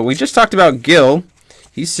 So we just talked about Gil.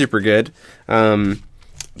 He's super good.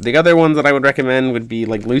 The other ones that I would recommend would be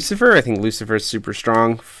like Lucifer. I think Lucifer is super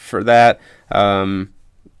strong for that.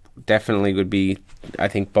 Definitely would be, I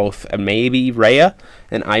think, both maybe Rhea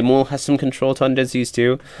and Imul has some control tendencies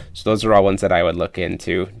too. So those are all ones that I would look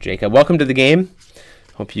into. Jacob, welcome to the game.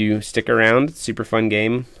 Hope you stick around. Super fun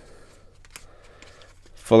game.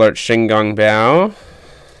 Full art Shingon Bao.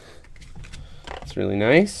 It's really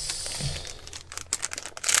nice.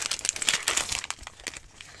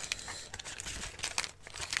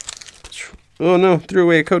 Oh no, threw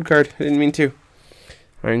away a code card. I didn't mean to.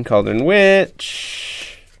 Iron Cauldron Witch.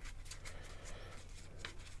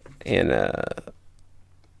 And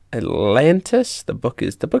Atlantis. The book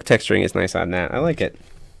texturing is nice on that. I like it.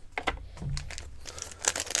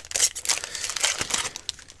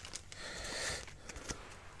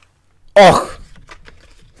 Oh.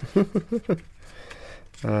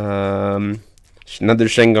 Another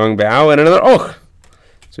Shenggong Bao and another Oh.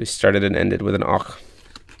 So we started and ended with an Oh.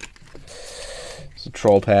 It's a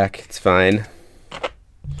troll pack. It's fine.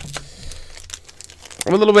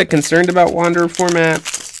 I'm a little bit concerned about Wanderer format.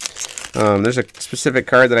 There's a specific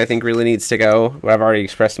card that I think really needs to go, but I've already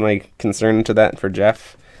expressed my concern to that for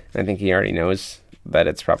Jeff. I think he already knows that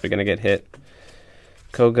it's probably going to get hit.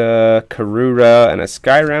 Koga, Karura, and a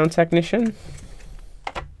Skyround Technician.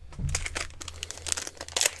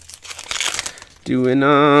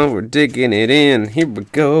 We're digging it in. Here we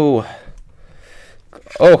go.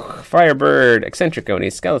 Oh, Firebird, Eccentric Oni,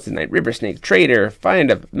 Skeleton Knight, River Snake, Trader,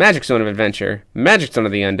 Find a Magic Stone of Adventure, Magic Stone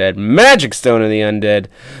of the Undead, Magic Stone of the Undead,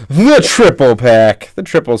 the triple pack, the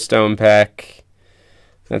triple stone pack.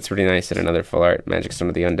 That's pretty nice. And another full art. Magic Stone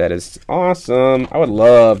of the Undead is awesome. I would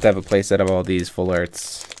love to have a playset of all these full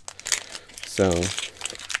arts. So,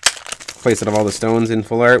 playset of all the stones in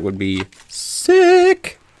full art would be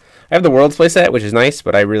sick. I have the Worlds playset, which is nice,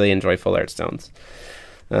 but I really enjoy full art stones.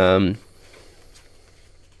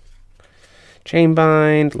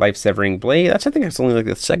 Chainbind, Life-Severing Blade. I think that's only like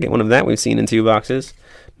the second one of that we've seen in 2 boxes.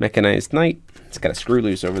 Mechanized Knight. It's got a screw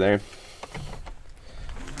loose over there.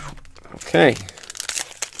 Okay.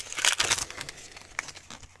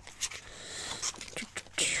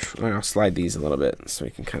 I'll slide these a little bit so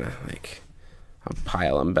we can kind of like I'll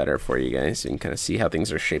pile them better for you guys so you can kind of see how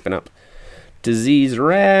things are shaping up. Disease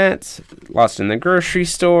Rat, Lost in the Grocery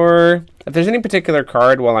Store. If there's any particular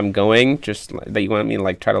card while I'm going, just that you want me to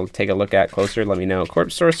like try to take a look at closer, let me know.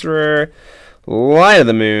 Corpse Sorcerer, Light of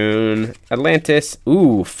the Moon, Atlantis.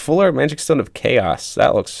 Ooh, Full Art Magic Stone of Chaos.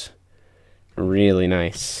 That looks really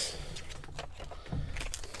nice.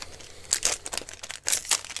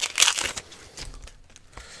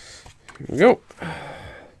 Here we go.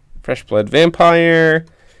 Fresh Blood Vampire,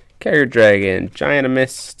 Carrier Dragon, Giant of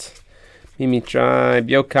Mist, Mimi Tribe,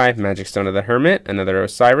 Yokai, Magic Stone of the Hermit, another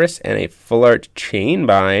Osiris, and a Full Art Chain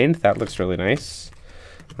Bind. That looks really nice.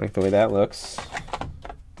 I like the way that looks.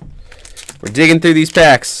 We're digging through these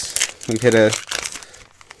packs. We've hit a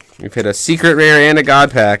secret rare and a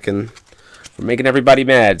god pack, and we're making everybody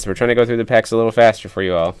mad. So we're trying to go through the packs a little faster for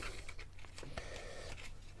you all.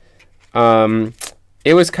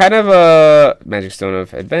 It was kind of a Magic Stone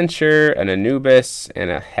of Adventure, an Anubis, and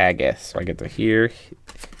a Haggith. So I get to here,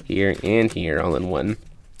 and here all in one.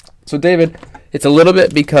 So David, it's a little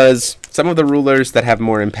bit because some of the rulers that have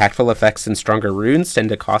more impactful effects and stronger runes tend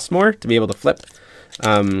to cost more to be able to flip.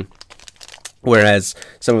 Whereas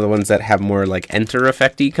some of the ones that have more like enter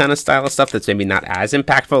effecty kind of style of stuff that's maybe not as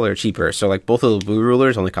impactful are cheaper. So like both of the blue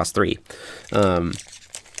rulers only cost 3.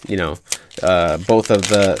 You know, both of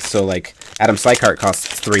the, so like Adam Sykart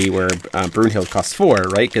costs 3 where Brunhild costs 4,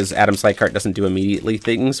 right? Because Adam Sykart doesn't do immediately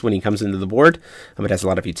things when he comes into the board. It has a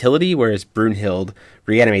lot of utility, whereas Brunhild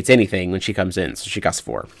reanimates anything when she comes in, so she costs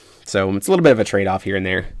 4. So it's a little bit of a trade-off here and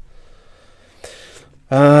there.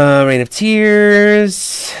 Rain of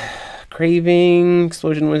Tears, Craving,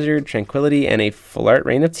 Explosion Wizard, Tranquility, and a Full Art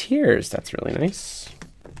Rain of Tears. That's really nice.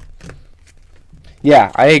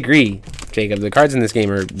 Yeah, I agree, Jacob. The cards in this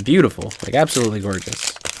game are beautiful, like absolutely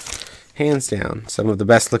gorgeous. Hands down, some of the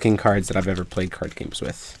best looking cards that I've ever played card games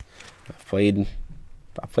with. I've played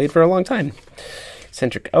for a long time.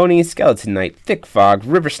 Eccentric Oni, Skeleton Knight, Thick Fog,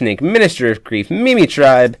 River Snake, Minister of Grief, Mimi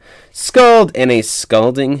Tribe, Scald, and a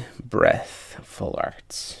Scalding Breath. Full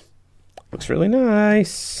arts. Looks really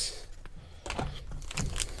nice.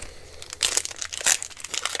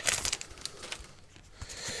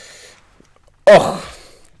 Oh,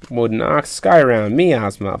 Wooden Ox, Skyround,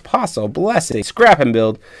 Miasma, Apostle, Blessed, Scrap and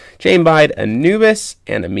Build, Chainbide, Anubis,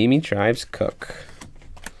 and a Mimi Tribe's Cook.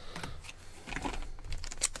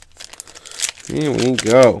 Here we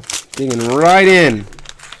go. Digging right in.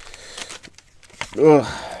 Ugh.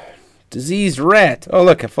 Diseased Rat. Oh,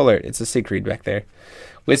 look, a Full Art. It's a Siegfried back there.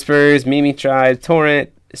 Whispers, Mimi Tribe,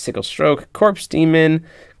 Torrent, Sickle Stroke, Corpse Demon,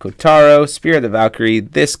 Kotaro, Spear of the Valkyrie.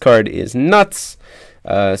 This card is nuts.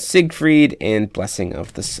 Siegfried, and Blessing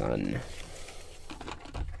of the Sun.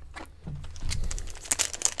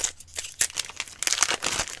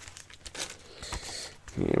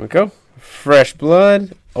 Here we go. Fresh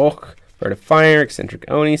Blood, Oak, Bird of Fire, Eccentric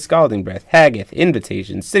Oni, Scalding Breath, Haggith,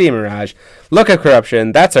 Invitation, City of Mirage, Look of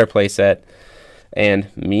Corruption, that's our playset, and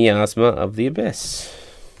Miasma of the Abyss.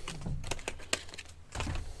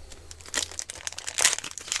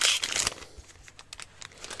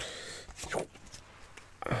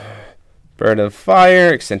 Bird of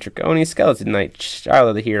Fire, Eccentric Oni, Skeleton Knight, Child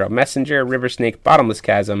of the Hero, Messenger, River Snake, Bottomless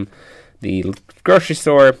Chasm, the Grocery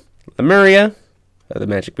Store, Lemuria, the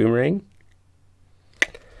Magic Boomerang,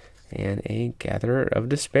 and a Gatherer of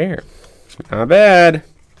Despair. Not bad.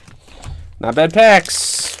 Not bad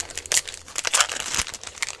packs.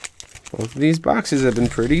 Both of these boxes have been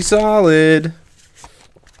pretty solid.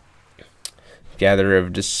 Gatherer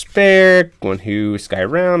of Despair, One Who, Sky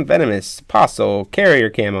Round, Venomous, Apostle, Carrier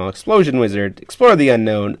Camo, Explosion Wizard, Explore the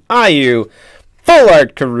Unknown, Ayu, Full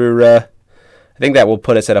Art Karura. I think that will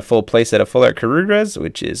put us at a full playset of Full Art Karuras,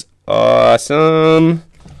 which is awesome.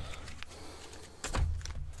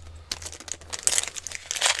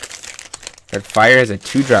 Red Fire has a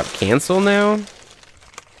 2-drop cancel now?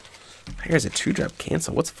 Fire has a 2-drop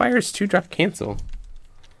cancel. What's Fire's 2-drop cancel?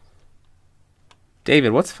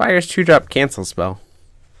 David, what's Fire's 2-drop cancel spell?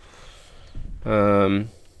 Carrier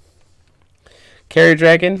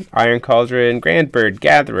Dragon, Iron Cauldron, Grand Bird,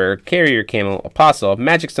 Gatherer, Carrier Camel, Apostle,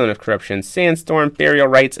 Magic Stone of Corruption, Sandstorm, Burial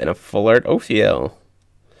Rites, and a Full Art Ophiel.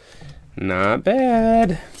 Not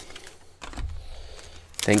bad.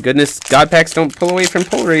 Thank goodness God packs don't pull away from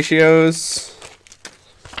pull ratios.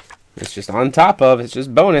 It's just on top of, it's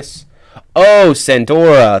just bonus. Oh,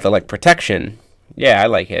 Sandora, the like protection. Yeah, I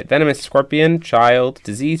like it. Venomous Scorpion, Child,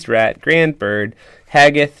 Diseased Rat, Grand Bird,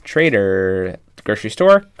 Haggith, Trader, Grocery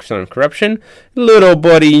Store, Stone of Corruption, Little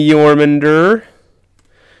Buddy Yormander,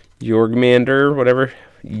 whatever,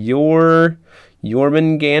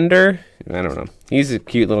 Yormangander. I don't know. He's a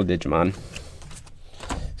cute little Digimon.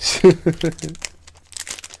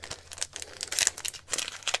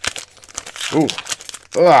 Ooh.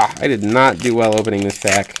 Ugh, I did not do well opening this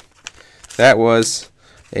pack. That was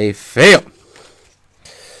a fail.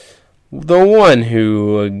 The One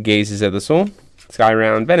Who Gazes at the Soul. Sky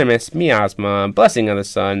Round, Venomous, Miasma, Blessing of the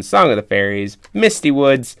Sun, Song of the Fairies, Misty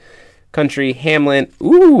Woods, Country, Hamlet.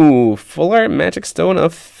 Ooh, Full Art Magic Stone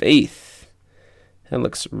of Faith. That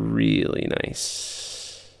looks really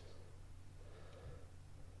nice.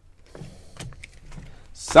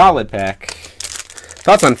 Solid pack.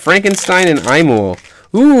 Thoughts on Frankenstein and Imul.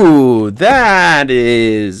 Ooh, that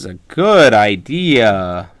is a good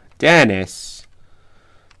idea, Dennis.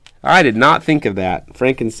 I did not think of that.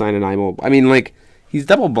 Frankenstein and Imul. I mean, like, he's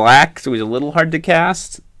double black, so he's a little hard to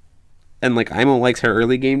cast. And, like, Imul likes her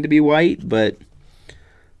early game to be white, but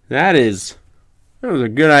that was a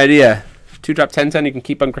good idea. 2-drop 10/10, you can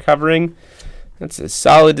keep on recovering. That's a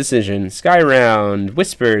solid decision. Sky Round,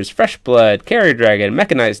 Whispers, Fresh Blood, Carrier Dragon,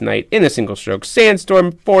 Mechanized Knight, in a single stroke,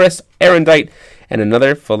 Sandstorm, Forest, Erendite, and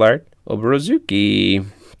another Full Art Oborozuki.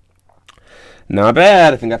 Not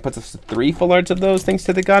bad. I think that puts us to 3 Full Arts of those thanks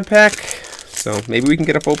to the God Pack. So maybe we can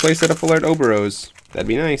get a full playset of Full Art Oboros. That'd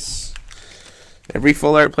be nice. Every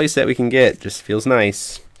Full Art playset we can get just feels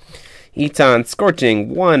nice. Eton,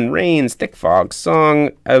 Scorching, One, Rains, Thick Fog, Song,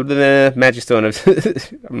 Magic Stone of...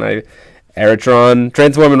 I'm not... Aeratron,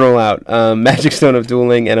 Transform and Roll Out, Magic Stone of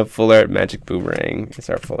Dueling, and a Full Art Magic Boomerang. It's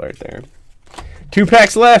our Full Art there. 2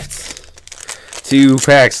 packs left. 2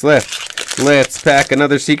 packs left. Let's pack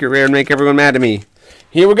another secret rare and make everyone mad at me.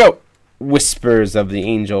 Here we go. Whispers of the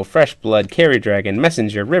Angel, Fresh Blood, Carrier Dragon,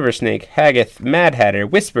 Messenger, River Snake, Haggoth, Mad Hatter,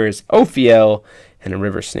 Whispers, Ophiel, and a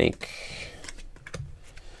River Snake.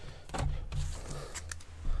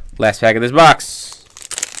 Last pack of this box.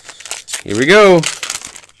 Here we go.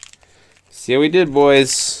 See how we did,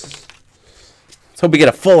 boys. Let's hope we get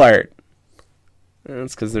a Full Art.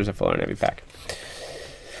 That's because there's a Full Art in every pack.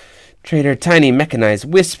 Trader, Tiny,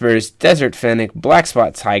 Mechanized, Whispers, Desert Fennec, Black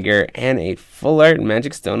Spot Tiger, and a Full Art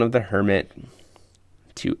Magic Stone of the Hermit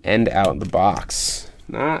to end out the box.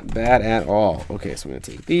 Not bad at all. Okay, so I'm going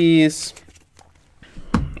to take these.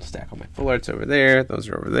 Stack all my Full Arts over there. Those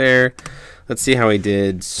are over there. Let's see how we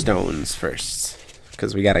did stones first,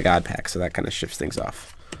 because we got a God Pack, so that kind of shifts things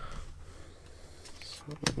off.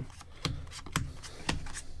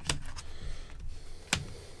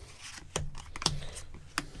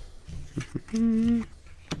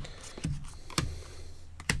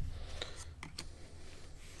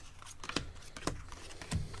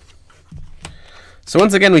 So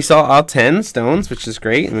once again, we saw all 10 stones, which is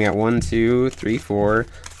great. And we got 1, 2, 3, 4,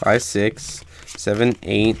 5, 6, 7,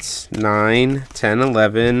 8, 9, 10,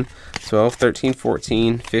 11, 12, 13,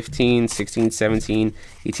 14, 15, 16, 17,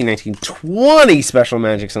 18, 19, 20 special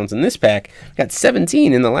magic stones in this pack. We got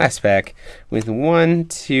 17 in the last pack with 1,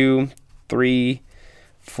 2, 3,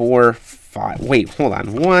 4, 5. Wait, hold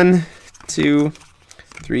on. 1, 2,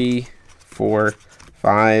 3, 4,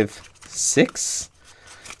 5, 6.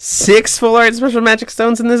 6 Full Art special magic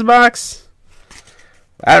stones in this box.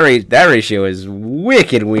 That ratio is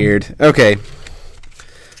wicked weird. Okay.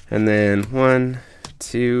 And then 1,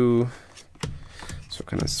 2. So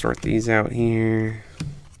kind of sort these out here.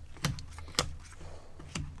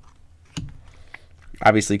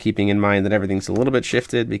 Obviously keeping in mind that everything's a little bit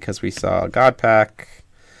shifted because we saw a God Pack.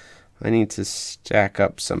 I need to stack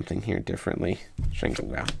up something here differently.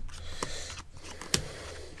 Wow.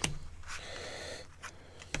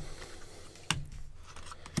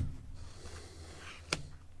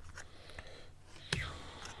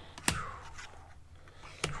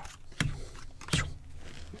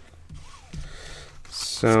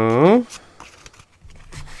 So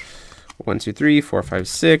 1, 2, 3, 4, 5,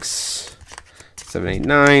 6, 7, 8,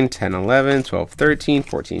 9, 10, 11, 12, 13,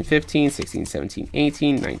 14, 15, 16, 17,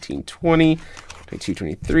 18, 19, 20, 22,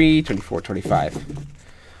 23, 24, 25.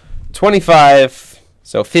 25.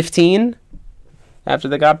 So 15 after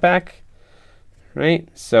the God Pack, right?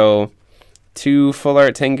 So 2 Full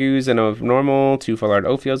Art Tengus in a normal, 2 Full Art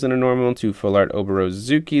Ophiels in a normal, 2 Full Art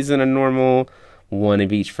Oborozukis in a normal, 1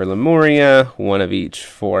 of each for Lemuria, 1 of each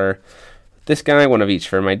for this guy, 1 of each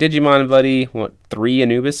for my Digimon buddy, 3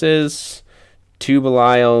 Anubises, 2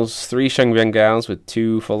 Belials, 3 Shungbengals with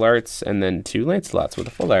 2 Full Arts, and then 2 Lancelots with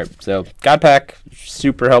a Full Art. So God Pack,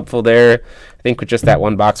 super helpful there. I think with just that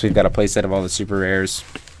one box, we've got a playset of all the super rares.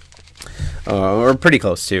 We're pretty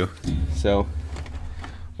close to. So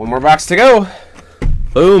 1 more box to go.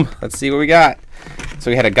 Boom. Let's see what we got.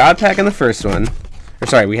 So we had a God Pack in the first one. Or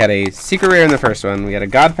sorry, we had a secret rare in the first one. We had a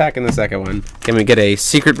God Pack in the second one. Can we get a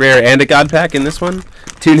secret rare and a God Pack in this one?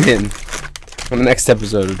 Tune in on the next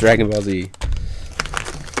episode of Dragon Ball Z.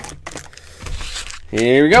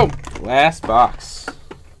 Here we go. Last box.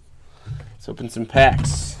 Let's open some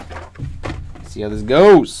packs. See how this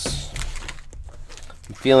goes.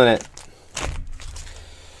 I'm feeling it.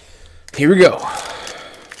 Here we go.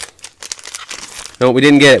 No, we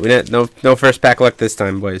didn't get it. We didn't. No first pack luck this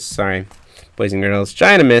time, boys. Sorry, boys and girls.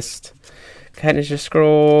 China missed. Cadence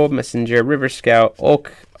Scroll, Messenger, River Scout,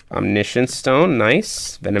 Oak, Omniscience Stone,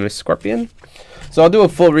 nice. Venomous Scorpion. So I'll do a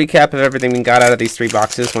full recap of everything we got out of these 3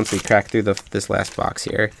 boxes once we crack through this last box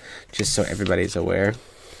here, just so everybody's aware.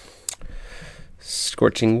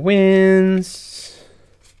 Scorching Winds,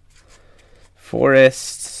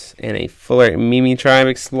 Forests, and a Fuller Mimi Tribe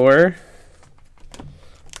Explorer.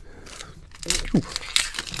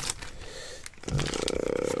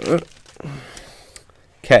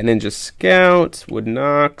 Cat Ninja Scout, Wood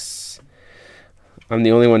Knox. I'm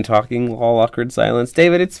the only one talking. All awkward silence.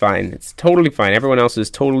 David, it's fine. It's totally fine. Everyone else is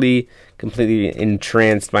totally, completely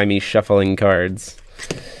entranced by me shuffling cards.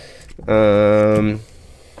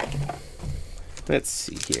 Let's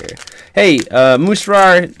see here. Hey,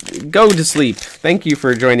 Musrar, go to sleep. Thank you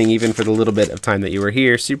for joining, even for the little bit of time that you were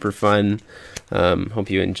here. Super fun. Hope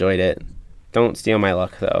you enjoyed it. Don't steal my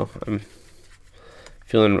luck, though. I'm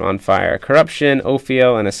feeling on fire. Corruption,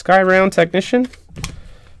 Ophiel, and a Sky Round Technician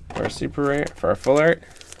for our super rare, for our full art.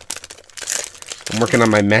 I'm working on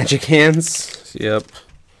my magic hands. Yep.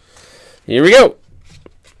 Here we go.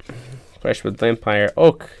 Fleshwood Vampire,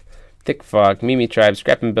 Oak, Thick Fog, Mimi Tribe,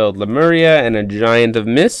 Scrap and Build, Lemuria, and a Giant of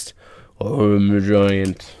Mist. Oh, I'm a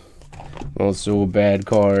giant. Also a bad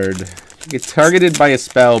card. Get targeted by a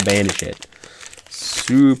spell, banish it.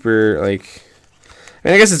 Super, like... I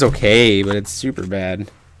mean, I guess it's okay, but it's super bad.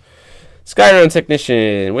 Skyround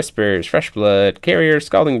Technician, Whispers, Fresh Blood, Carrier,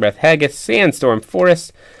 Scalding Breath, Haggis, Sandstorm,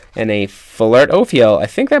 Forest, and a Full Art Ophiel. I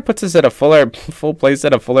think that puts us at a full play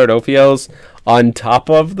set of Full Art Ophiels on top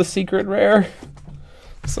of the secret rare.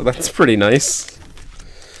 So that's pretty nice.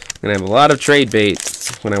 I'm going to have a lot of trade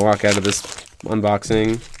bait when I walk out of this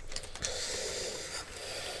unboxing.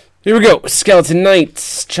 Here we go. Skeleton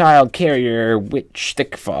Knights, Child Carrier, Witch,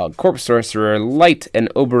 Thick Fog, Corpse Sorcerer, Light,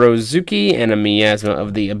 and Oborozuki, and a Miasma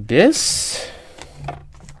of the Abyss.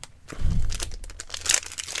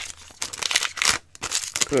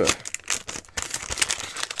 Ugh.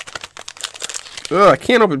 Ugh, I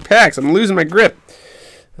can't open packs. I'm losing my grip.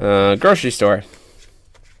 Grocery store.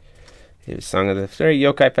 Here's Song of the Fairy,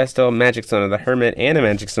 Yokai Festival, Magic Stone of the Hermit, and a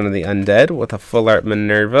Magic Stone of the Undead with a full art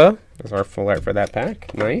Minerva. That's our full art for that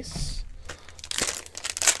pack. Nice.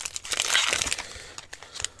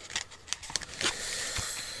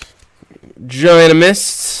 Giant of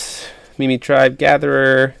Mist, Mimi Tribe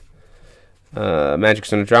Gatherer, Magic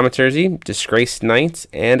Stone of Dramaturgy, Disgraced Knights,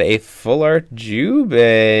 and a full art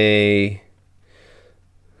Jubei.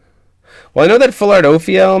 Well, I know that full art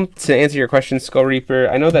Ophiel, to answer your question, Skull Reaper,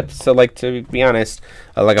 I know that, so, like, to be honest,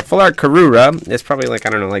 like a full art Karura is probably, like, I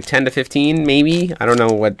don't know, like 10 to 15, maybe? I don't know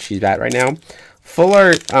what she's at right now. Full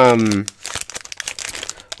art of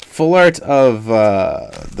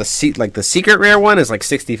the secret rare one is, like,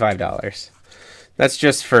 $65. That's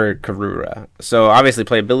just for Karura. So, obviously,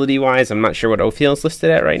 playability-wise, I'm not sure what Ophiel's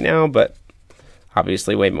listed at right now, but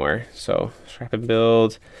obviously way more. So, Scrap and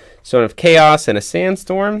Build, Stone of Chaos, and a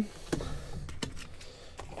Sandstorm.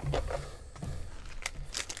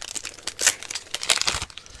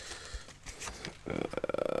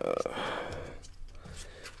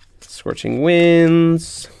 Scorching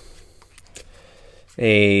Winds,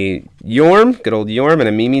 a Yorm, good old Yorm, and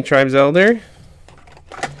a Mimi Tribe's Elder,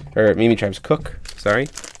 or Mimi Tribe's Cook, sorry.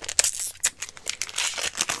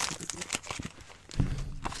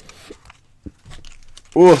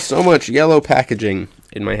 Oh, so much yellow packaging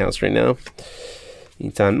in my house right now.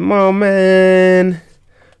 Eton Mallman,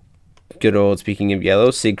 good old, speaking of yellow,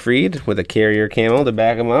 Siegfried with a Carrier Camel to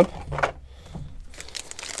back him up.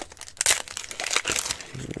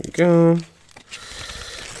 Go.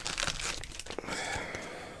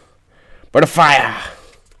 Bird of Fire.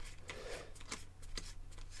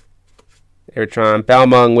 Airtron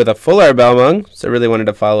Balmung with a full art Balmung. So I really wanted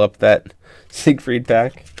to follow up that Siegfried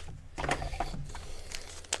pack.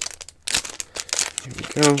 Here we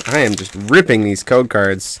go. I am just ripping these code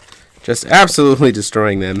cards. Just absolutely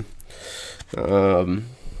destroying them.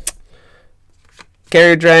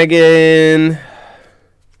 Carrier Dragon.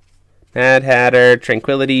 Mad Hatter,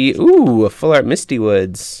 Tranquility. Ooh, a full art Misty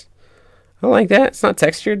Woods. I like that. It's not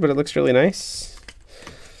textured, but it looks really nice.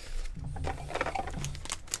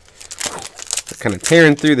 Kind of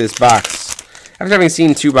tearing through this box. After having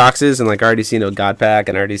seen 2 boxes and like already seen a God Pack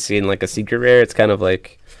and already seen like a secret rare, it's kind of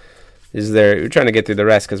like, we're trying to get through the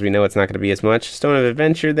rest because we know it's not going to be as much. Stone of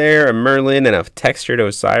Adventure there, a Merlin, and a textured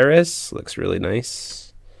Osiris. Looks really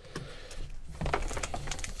nice.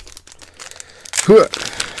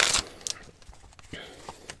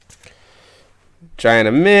 Giant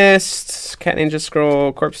of Mist, Cat Ninja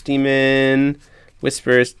Scroll, Corpse Demon,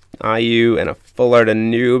 Whispers, IU, and a Full Art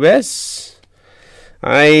Anubis.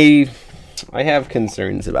 I have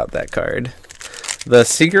concerns about that card. The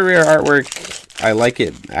Secret Rare artwork, I like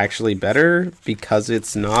it actually better because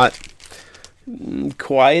it's not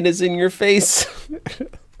quite as in your face.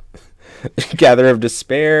 Gather of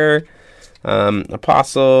Despair,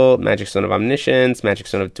 Apostle, Magic Stone of Omniscience, Magic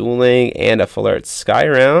Stone of Dueling, and a Full Art Sky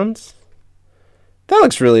Round. That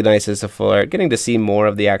looks really nice as a full art. Getting to see more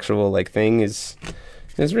of the actual like thing is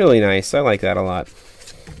really nice. I like that a lot.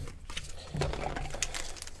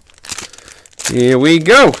 Here we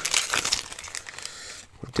go.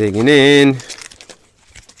 We're digging in.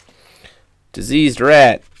 Diseased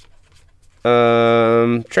Rat.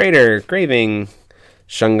 Trader, Graving,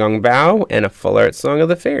 Shungong Bao, and a full art Song of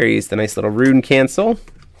the Fairies. The nice little rune cancel.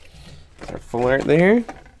 There's our full art there.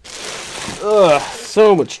 Ugh,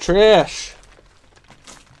 so much trash.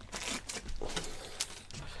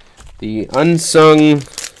 The unsung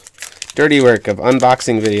dirty work of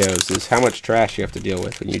unboxing videos is how much trash you have to deal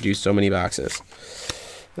with when you do so many boxes.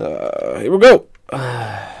 Here we go.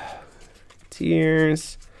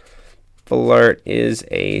 Tears. Full art is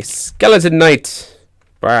a Skeleton Knight.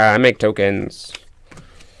 I make tokens.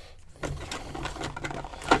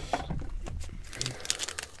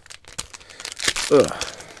 Ugh.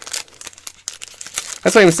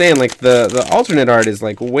 That's what I'm saying. Like the alternate art is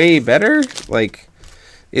like way better. Like.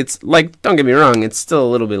 It's like, don't get me wrong, it's still a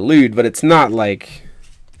little bit lewd, but it's not like,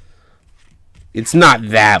 it's not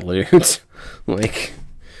that lewd. Like,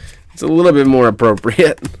 it's a little bit more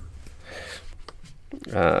appropriate.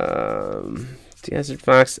 Desert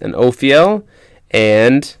Fox and Ophiel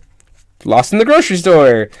and Lost in the Grocery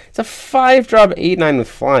Store. It's a 5-drop 8/9 with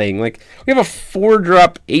flying. Like, we have a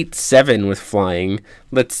 4-drop 8/7 with flying.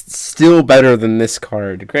 That's still better than this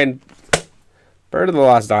card. Granted, Bird of the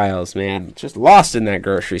Lost Isles, man. Just lost in that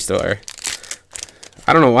grocery store.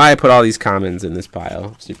 I don't know why I put all these commons in this pile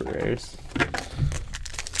of super rares.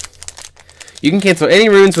 You can cancel any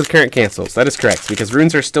runes with current cancels. That is correct, because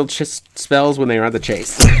runes are still spells when they are on the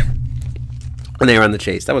chase. When they are on the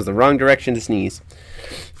chase. That was the wrong direction to sneeze.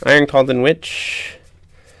 Iron Cauldron Witch.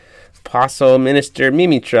 Apostle, Minister,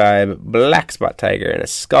 Mimi Tribe, Black Spot Tiger, and a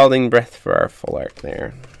Scalding Breath for our full art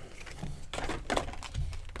there.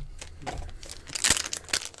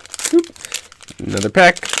 Another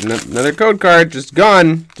pack, another code card, just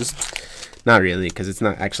gone. Just, not really, because it's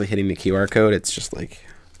not actually hitting the QR code. It's just, like,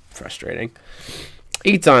 frustrating.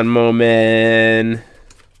 Eton Moment.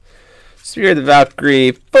 Spirit of the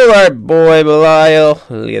Valkyrie. Full art boy, Belial.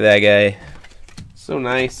 Look at that guy. So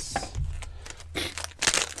nice.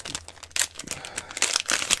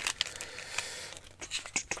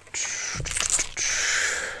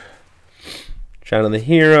 Shadow of the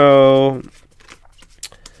Hero.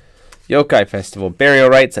 Yokai Festival, Burial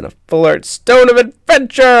Rites, and a full art Stone of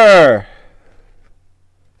Adventure!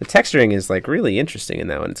 The texturing is like really interesting in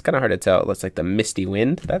that one. It's kind of hard to tell. It looks like the misty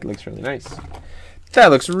wind. That looks really nice. That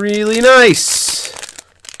looks really nice!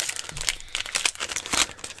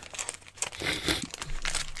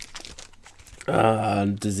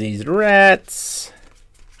 Diseased Rats.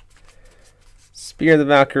 Spear of the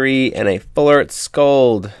Valkyrie, and a full art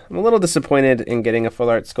Scold. I'm a little disappointed in getting a full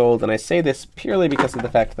art Scold, and I say this purely because of the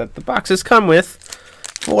fact that the boxes come with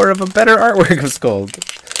 4 of a better artwork of Scold.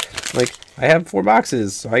 Like, I have 4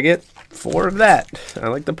 boxes, so I get 4 of that. I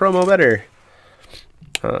like the promo better.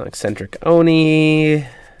 Eccentric Oni.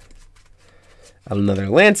 Another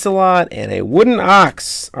Lancelot, and a Wooden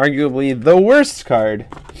Ox. Arguably the worst card.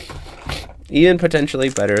 Even potentially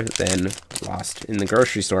better than Lost in the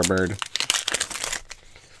Grocery Store Bird.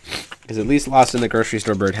 Because at least Lost in the Grocery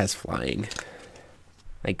Store Bird has flying.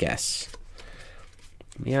 I guess.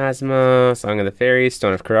 Miasma, Song of the Fairies,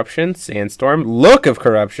 Stone of Corruption, Sandstorm, Look of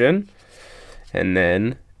Corruption, and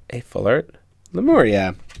then a full art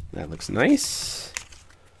Lemuria. That looks nice.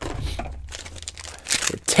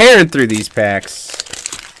 We're tearing through these packs.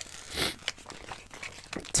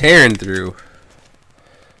 Tearing through.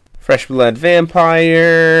 Fresh Blood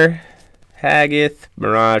Vampire, Haggith,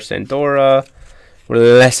 Mirage Sandora,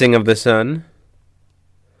 Blessing of the Sun.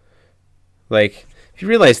 Like, if you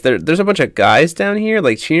realize there's a bunch of guys down here,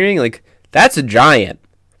 like, cheering, like, that's a giant.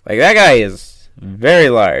 Like, that guy is very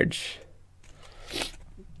large.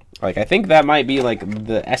 Like, I think that might be, like,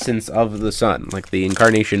 the essence of the sun. Like, the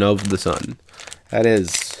incarnation of the sun. That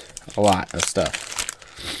is a lot of stuff.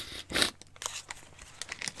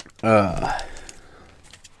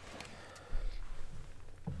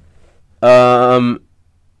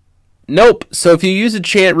 Nope. So if you use a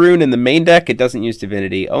chant rune in the main deck, it doesn't use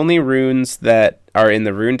Divinity. Only runes that are in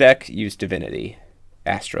the rune deck use Divinity.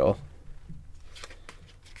 Astral.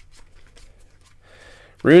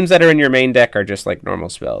 Runes that are in your main deck are just like normal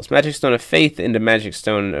spells. Magic Stone of Faith into Magic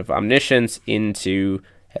Stone of Omniscience into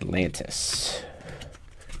Atlantis.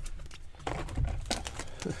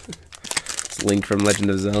 It's Link from Legend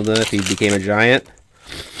of Zelda if he became a giant.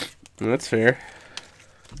 That's fair.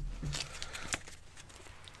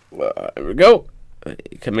 There we go.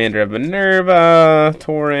 Commander of Minerva,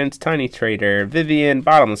 Torrent, Tiny Trader, Vivian,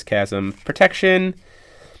 Bottomless Chasm, Protection,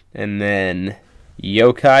 and then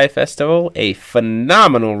Yokai Festival, a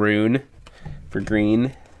phenomenal rune for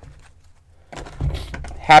green.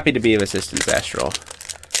 Happy to be of assistance, Astral.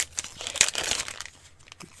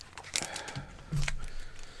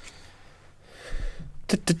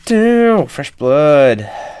 Fresh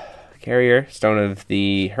Blood, Carrier, Stone of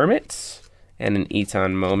the Hermits, and an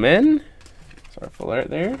Eton Momen. Sorry, full art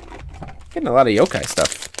there. Getting a lot of yokai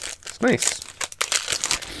stuff. It's nice.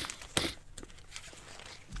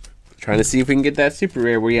 Trying to see if we can get that super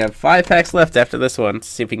rare. We have 5 packs left after this one. Let's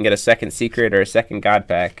see if we can get a second secret or a second god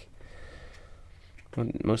pack.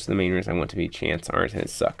 Most of the main rares I want to be chance aren't, and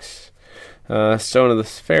it sucks. Stone of the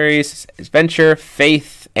Fairies, Adventure,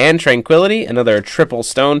 Faith, and Tranquility. Another triple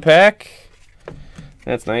stone pack.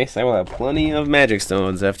 That's nice. I will have plenty of magic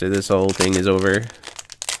stones after this whole thing is over.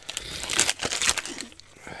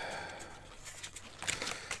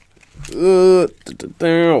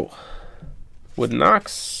 Wooden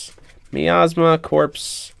Ox, Miasma,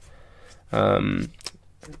 Corpse,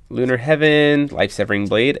 Lunar Heaven, Life-Severing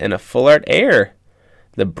Blade, and a full art Air,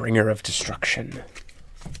 the Bringer of Destruction.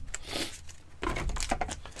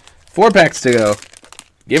 4 packs to go.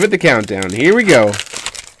 Give it the countdown. Here we go.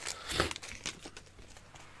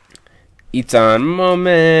 Eton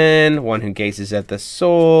Momen, one who gazes at the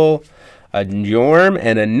soul, a Jorm,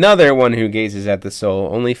 and another one who gazes at the soul.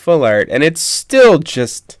 Only full art, and it's still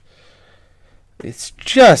just... It's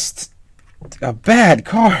just a bad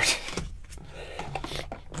card.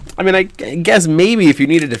 I mean, I guess maybe if you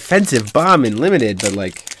need a defensive bomb in limited, but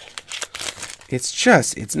like,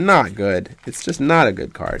 it's not good. It's just not a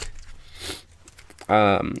good card.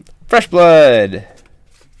 Fresh Blood.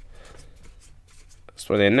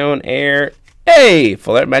 Swore the Unknown, Air. Hey!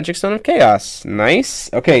 Full art Magic Stone of Chaos.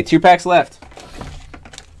 Nice. Okay, 2 packs left.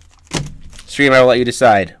 Stream, I will let you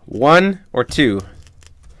decide. 1 or 2.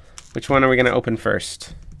 Which one are we going to open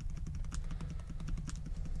first?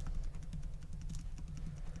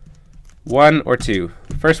 1 or 2.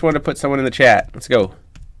 First one to put someone in the chat. Let's go.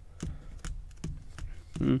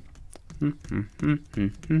 2.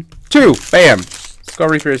 Bam. Skull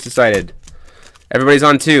Reaper is decided. Everybody's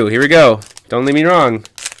on 2. Here we go. Don't leave me wrong.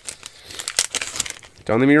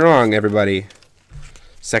 Don't leave me wrong, everybody.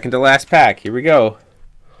 Second to last pack. Here we go.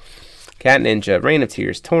 Cat Ninja, Rain of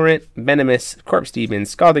Tears, Torrent, Venomous, Corpse Demon,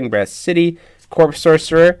 Scalding Breath, City, Corpse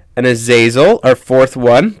Sorcerer, and Azazel, our 4th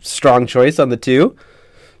one. Strong choice on the 2.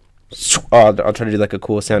 Oh, I'll try to do like a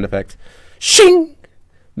cool sound effect. Shing!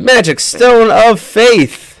 Magic Stone of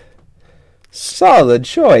Faith. Solid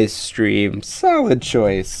choice, stream. Solid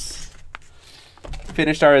choice.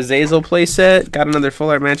 Finished our Azazel playset. Got another full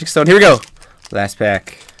art Magic Stone. Here we go. Last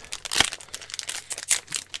pack.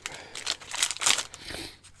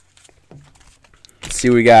 Let's see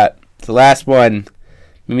what we got. The last one.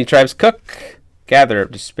 Mimi Tribe's Cook. Gatherer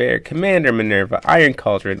of Despair. Commander Minerva. Iron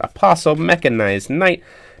Cauldron. Apostle. Mechanized Knight.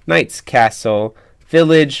 Knight's Castle.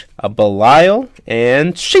 Village. A Belial.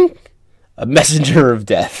 And shink! A Messenger of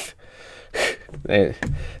Death. There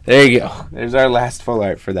you go. There's our last full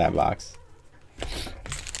art for that box.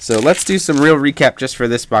 So let's do some real recap just for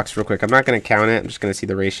this box real quick. I'm not going to count it. I'm just going to see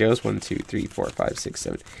the ratios. 1, 2, 3, 4, 5, 6,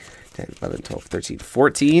 7, 10, 11, 12, 13,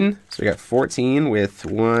 14. So we got 14 with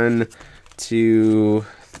 1, 2,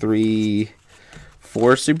 3,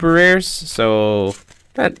 4 super rares. So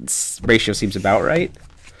that ratio seems about right.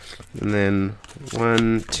 And then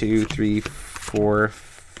 1, 2, 3, 4,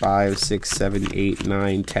 5, 6, 7, 8,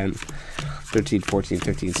 9, 10, 13, 14,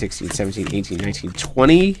 15, 16, 17, 18, 19,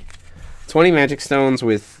 20. 20 magic stones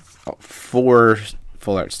with 4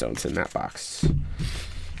 full art stones in that box.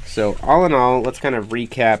 So all in all, let's kind of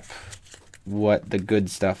recap what the good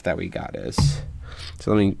stuff that we got is.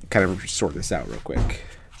 So let me kind of sort this out real quick.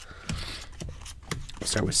 We'll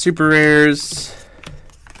start with super rares.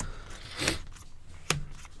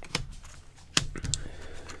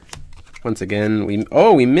 Once again,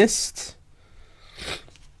 we missed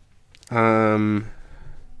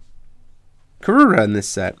Karura in this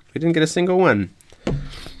set. We didn't get a single one.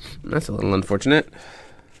 That's a little unfortunate.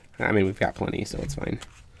 I mean, we've got plenty, so it's fine.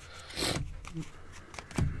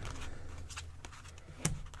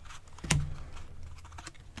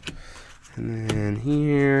 And then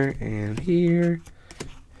here and here.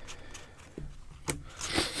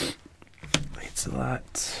 It's a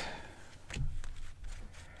lot.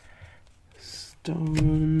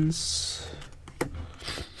 Stones.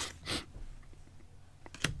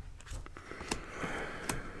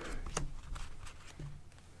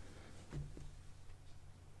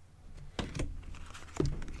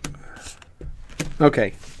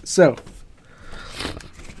 Okay, so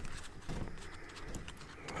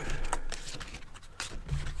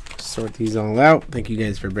sort these all out. Thank you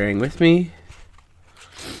guys for bearing with me.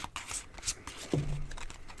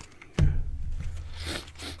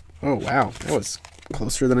 Oh wow, that was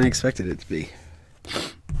closer than I expected it to be.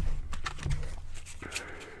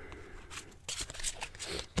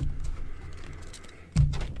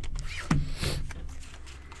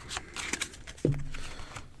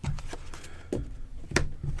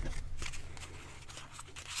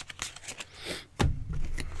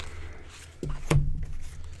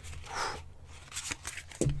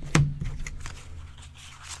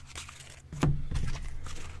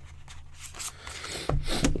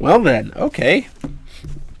 Well then, okay.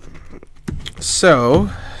 So,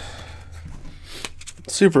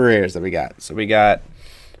 super rares that we got. So we got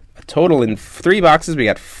a total in 3 boxes. We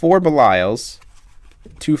got 4 Belials,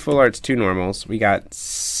 2 full arts, 2 normals. We got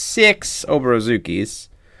 6 Oborozukis,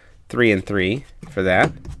 3 and 3 for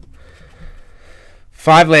that.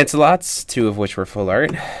 5 Lancelots, 2 of which were full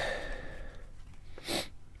art.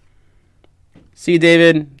 See,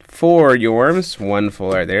 David, 4 Yorms, 1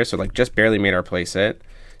 full art there. So like just barely made our playset.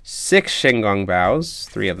 6 Shenggong Baos,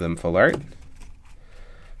 3 of them full art.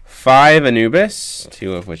 5 Anubis,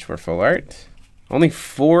 2 of which were full art. Only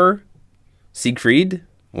 4 Siegfried,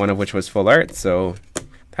 1 of which was full art, so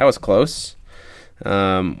that was close.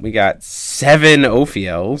 We got 7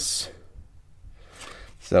 Ophiels,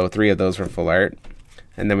 so 3 of those were full art.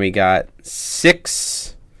 And then we got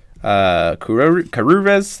 6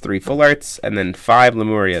 Karuras, 3 full arts, and then 5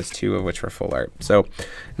 Lemurias, 2 of which were full art. So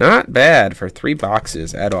not bad for 3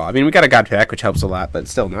 boxes at all. I mean, we got a God pack, which helps a lot, but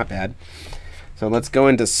still not bad. So let's go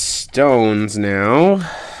into stones now.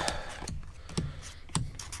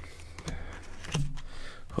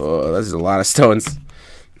 Oh, this is a lot of stones.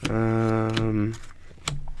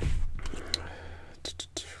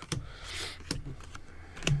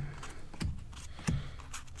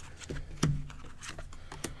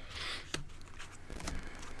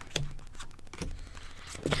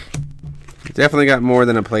 Definitely got more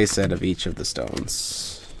than a playset of each of the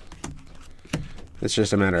stones. It's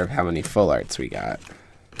just a matter of how many full arts we got.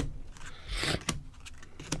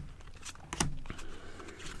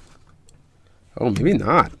 Oh, maybe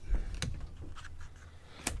not.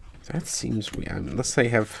 That seems weird. Unless they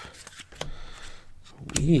have...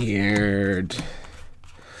 Weird.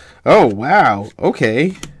 Oh, wow.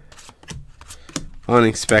 Okay.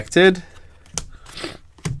 Unexpected.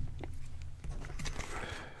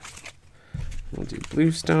 We'll do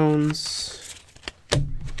blue stones, and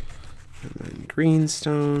then green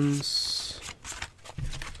stones.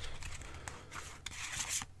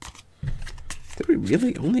 Did we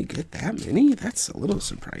really only get that many? That's a little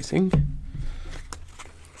surprising.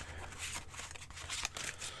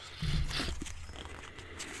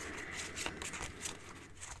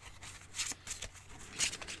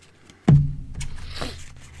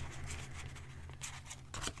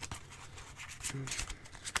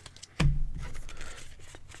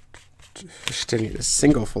 Just didn't get a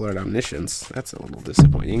single full art omniscience. That's a little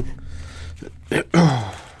disappointing.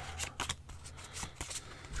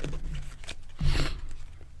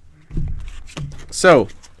 So,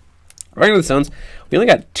 regular stones. We only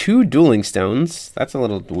got 2 dueling stones. That's a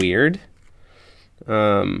little weird.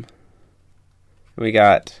 We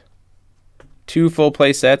got 2 full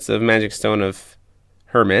play sets of Magic Stone of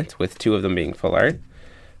Hermit, with 2 of them being full art.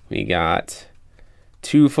 We got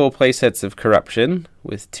 2 full play sets of Corruption,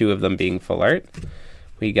 with 2 of them being full art.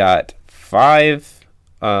 We got 5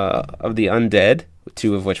 of the Undead, with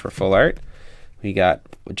 2 of which were full art. We got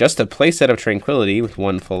just a play set of Tranquility, with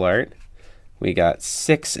 1 full art. We got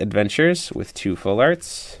 6 Adventures, with 2 full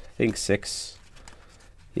arts. I think 6.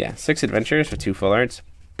 Yeah, 6 Adventures with 2 full arts.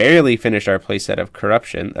 Barely finished our play set of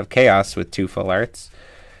Corruption, of Chaos, with 2 full arts.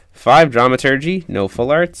 5 Dramaturgy, no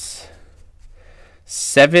full arts.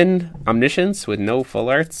 7 Omniscience with no full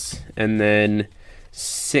arts, and then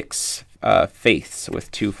 6 Faiths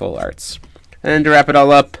with 2 full arts. And to wrap it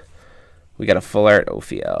all up, we got a full art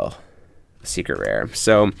Ophiel, secret rare.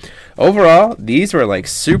 So overall, these were like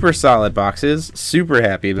super solid boxes. Super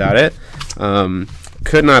happy about it.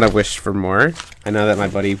 could not have wished for more. I know that my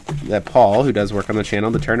buddy, Paul, who does work on the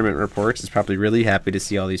channel, the Tournament Reports, is probably really happy to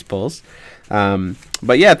see all these pulls.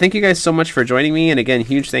 But yeah, thank you guys so much for joining me. And again,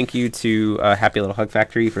 huge thank you to Happy Little Hug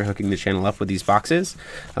Factory for hooking the channel up with these boxes.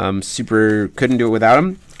 Couldn't do it without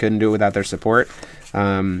them. Couldn't do it without their support.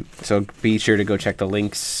 So be sure to go check the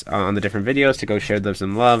links on the different videos to go share them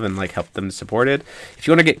some love and like help them support it. If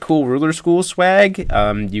you want to get cool Ruler School swag,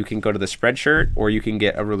 you can go to the Spreadshirt, or you can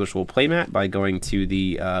get a Ruler School playmat by going to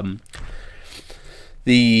the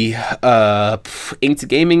Inked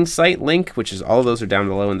Gaming site link, which is all of those are down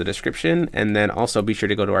below in the description. And then also be sure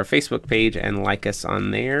to go to our Facebook page and like us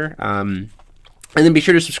on there. And then be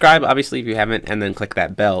sure to subscribe, obviously, if you haven't, and then click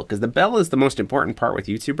that bell, because the bell is the most important part with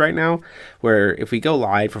YouTube right now, where if we go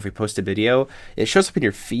live or if we post a video, it shows up in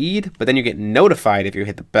your feed, but then you get notified if you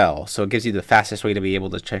hit the bell. So it gives you the fastest way to be able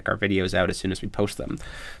to check our videos out as soon as we post them.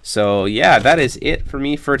 So yeah, that is it for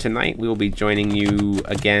me for tonight. We will be joining you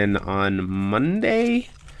again on Monday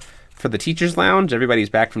for the Teachers Lounge. Everybody's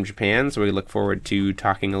back from Japan, so we look forward to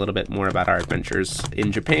talking a little bit more about our adventures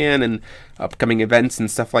in Japan and upcoming events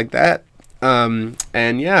and stuff like that.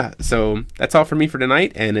 And yeah, so that's all for me for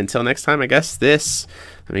tonight, and until next time, I guess this,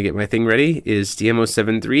 let me get my thing ready, is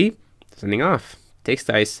DMO73 signing off. Takes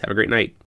dice. Have a great night.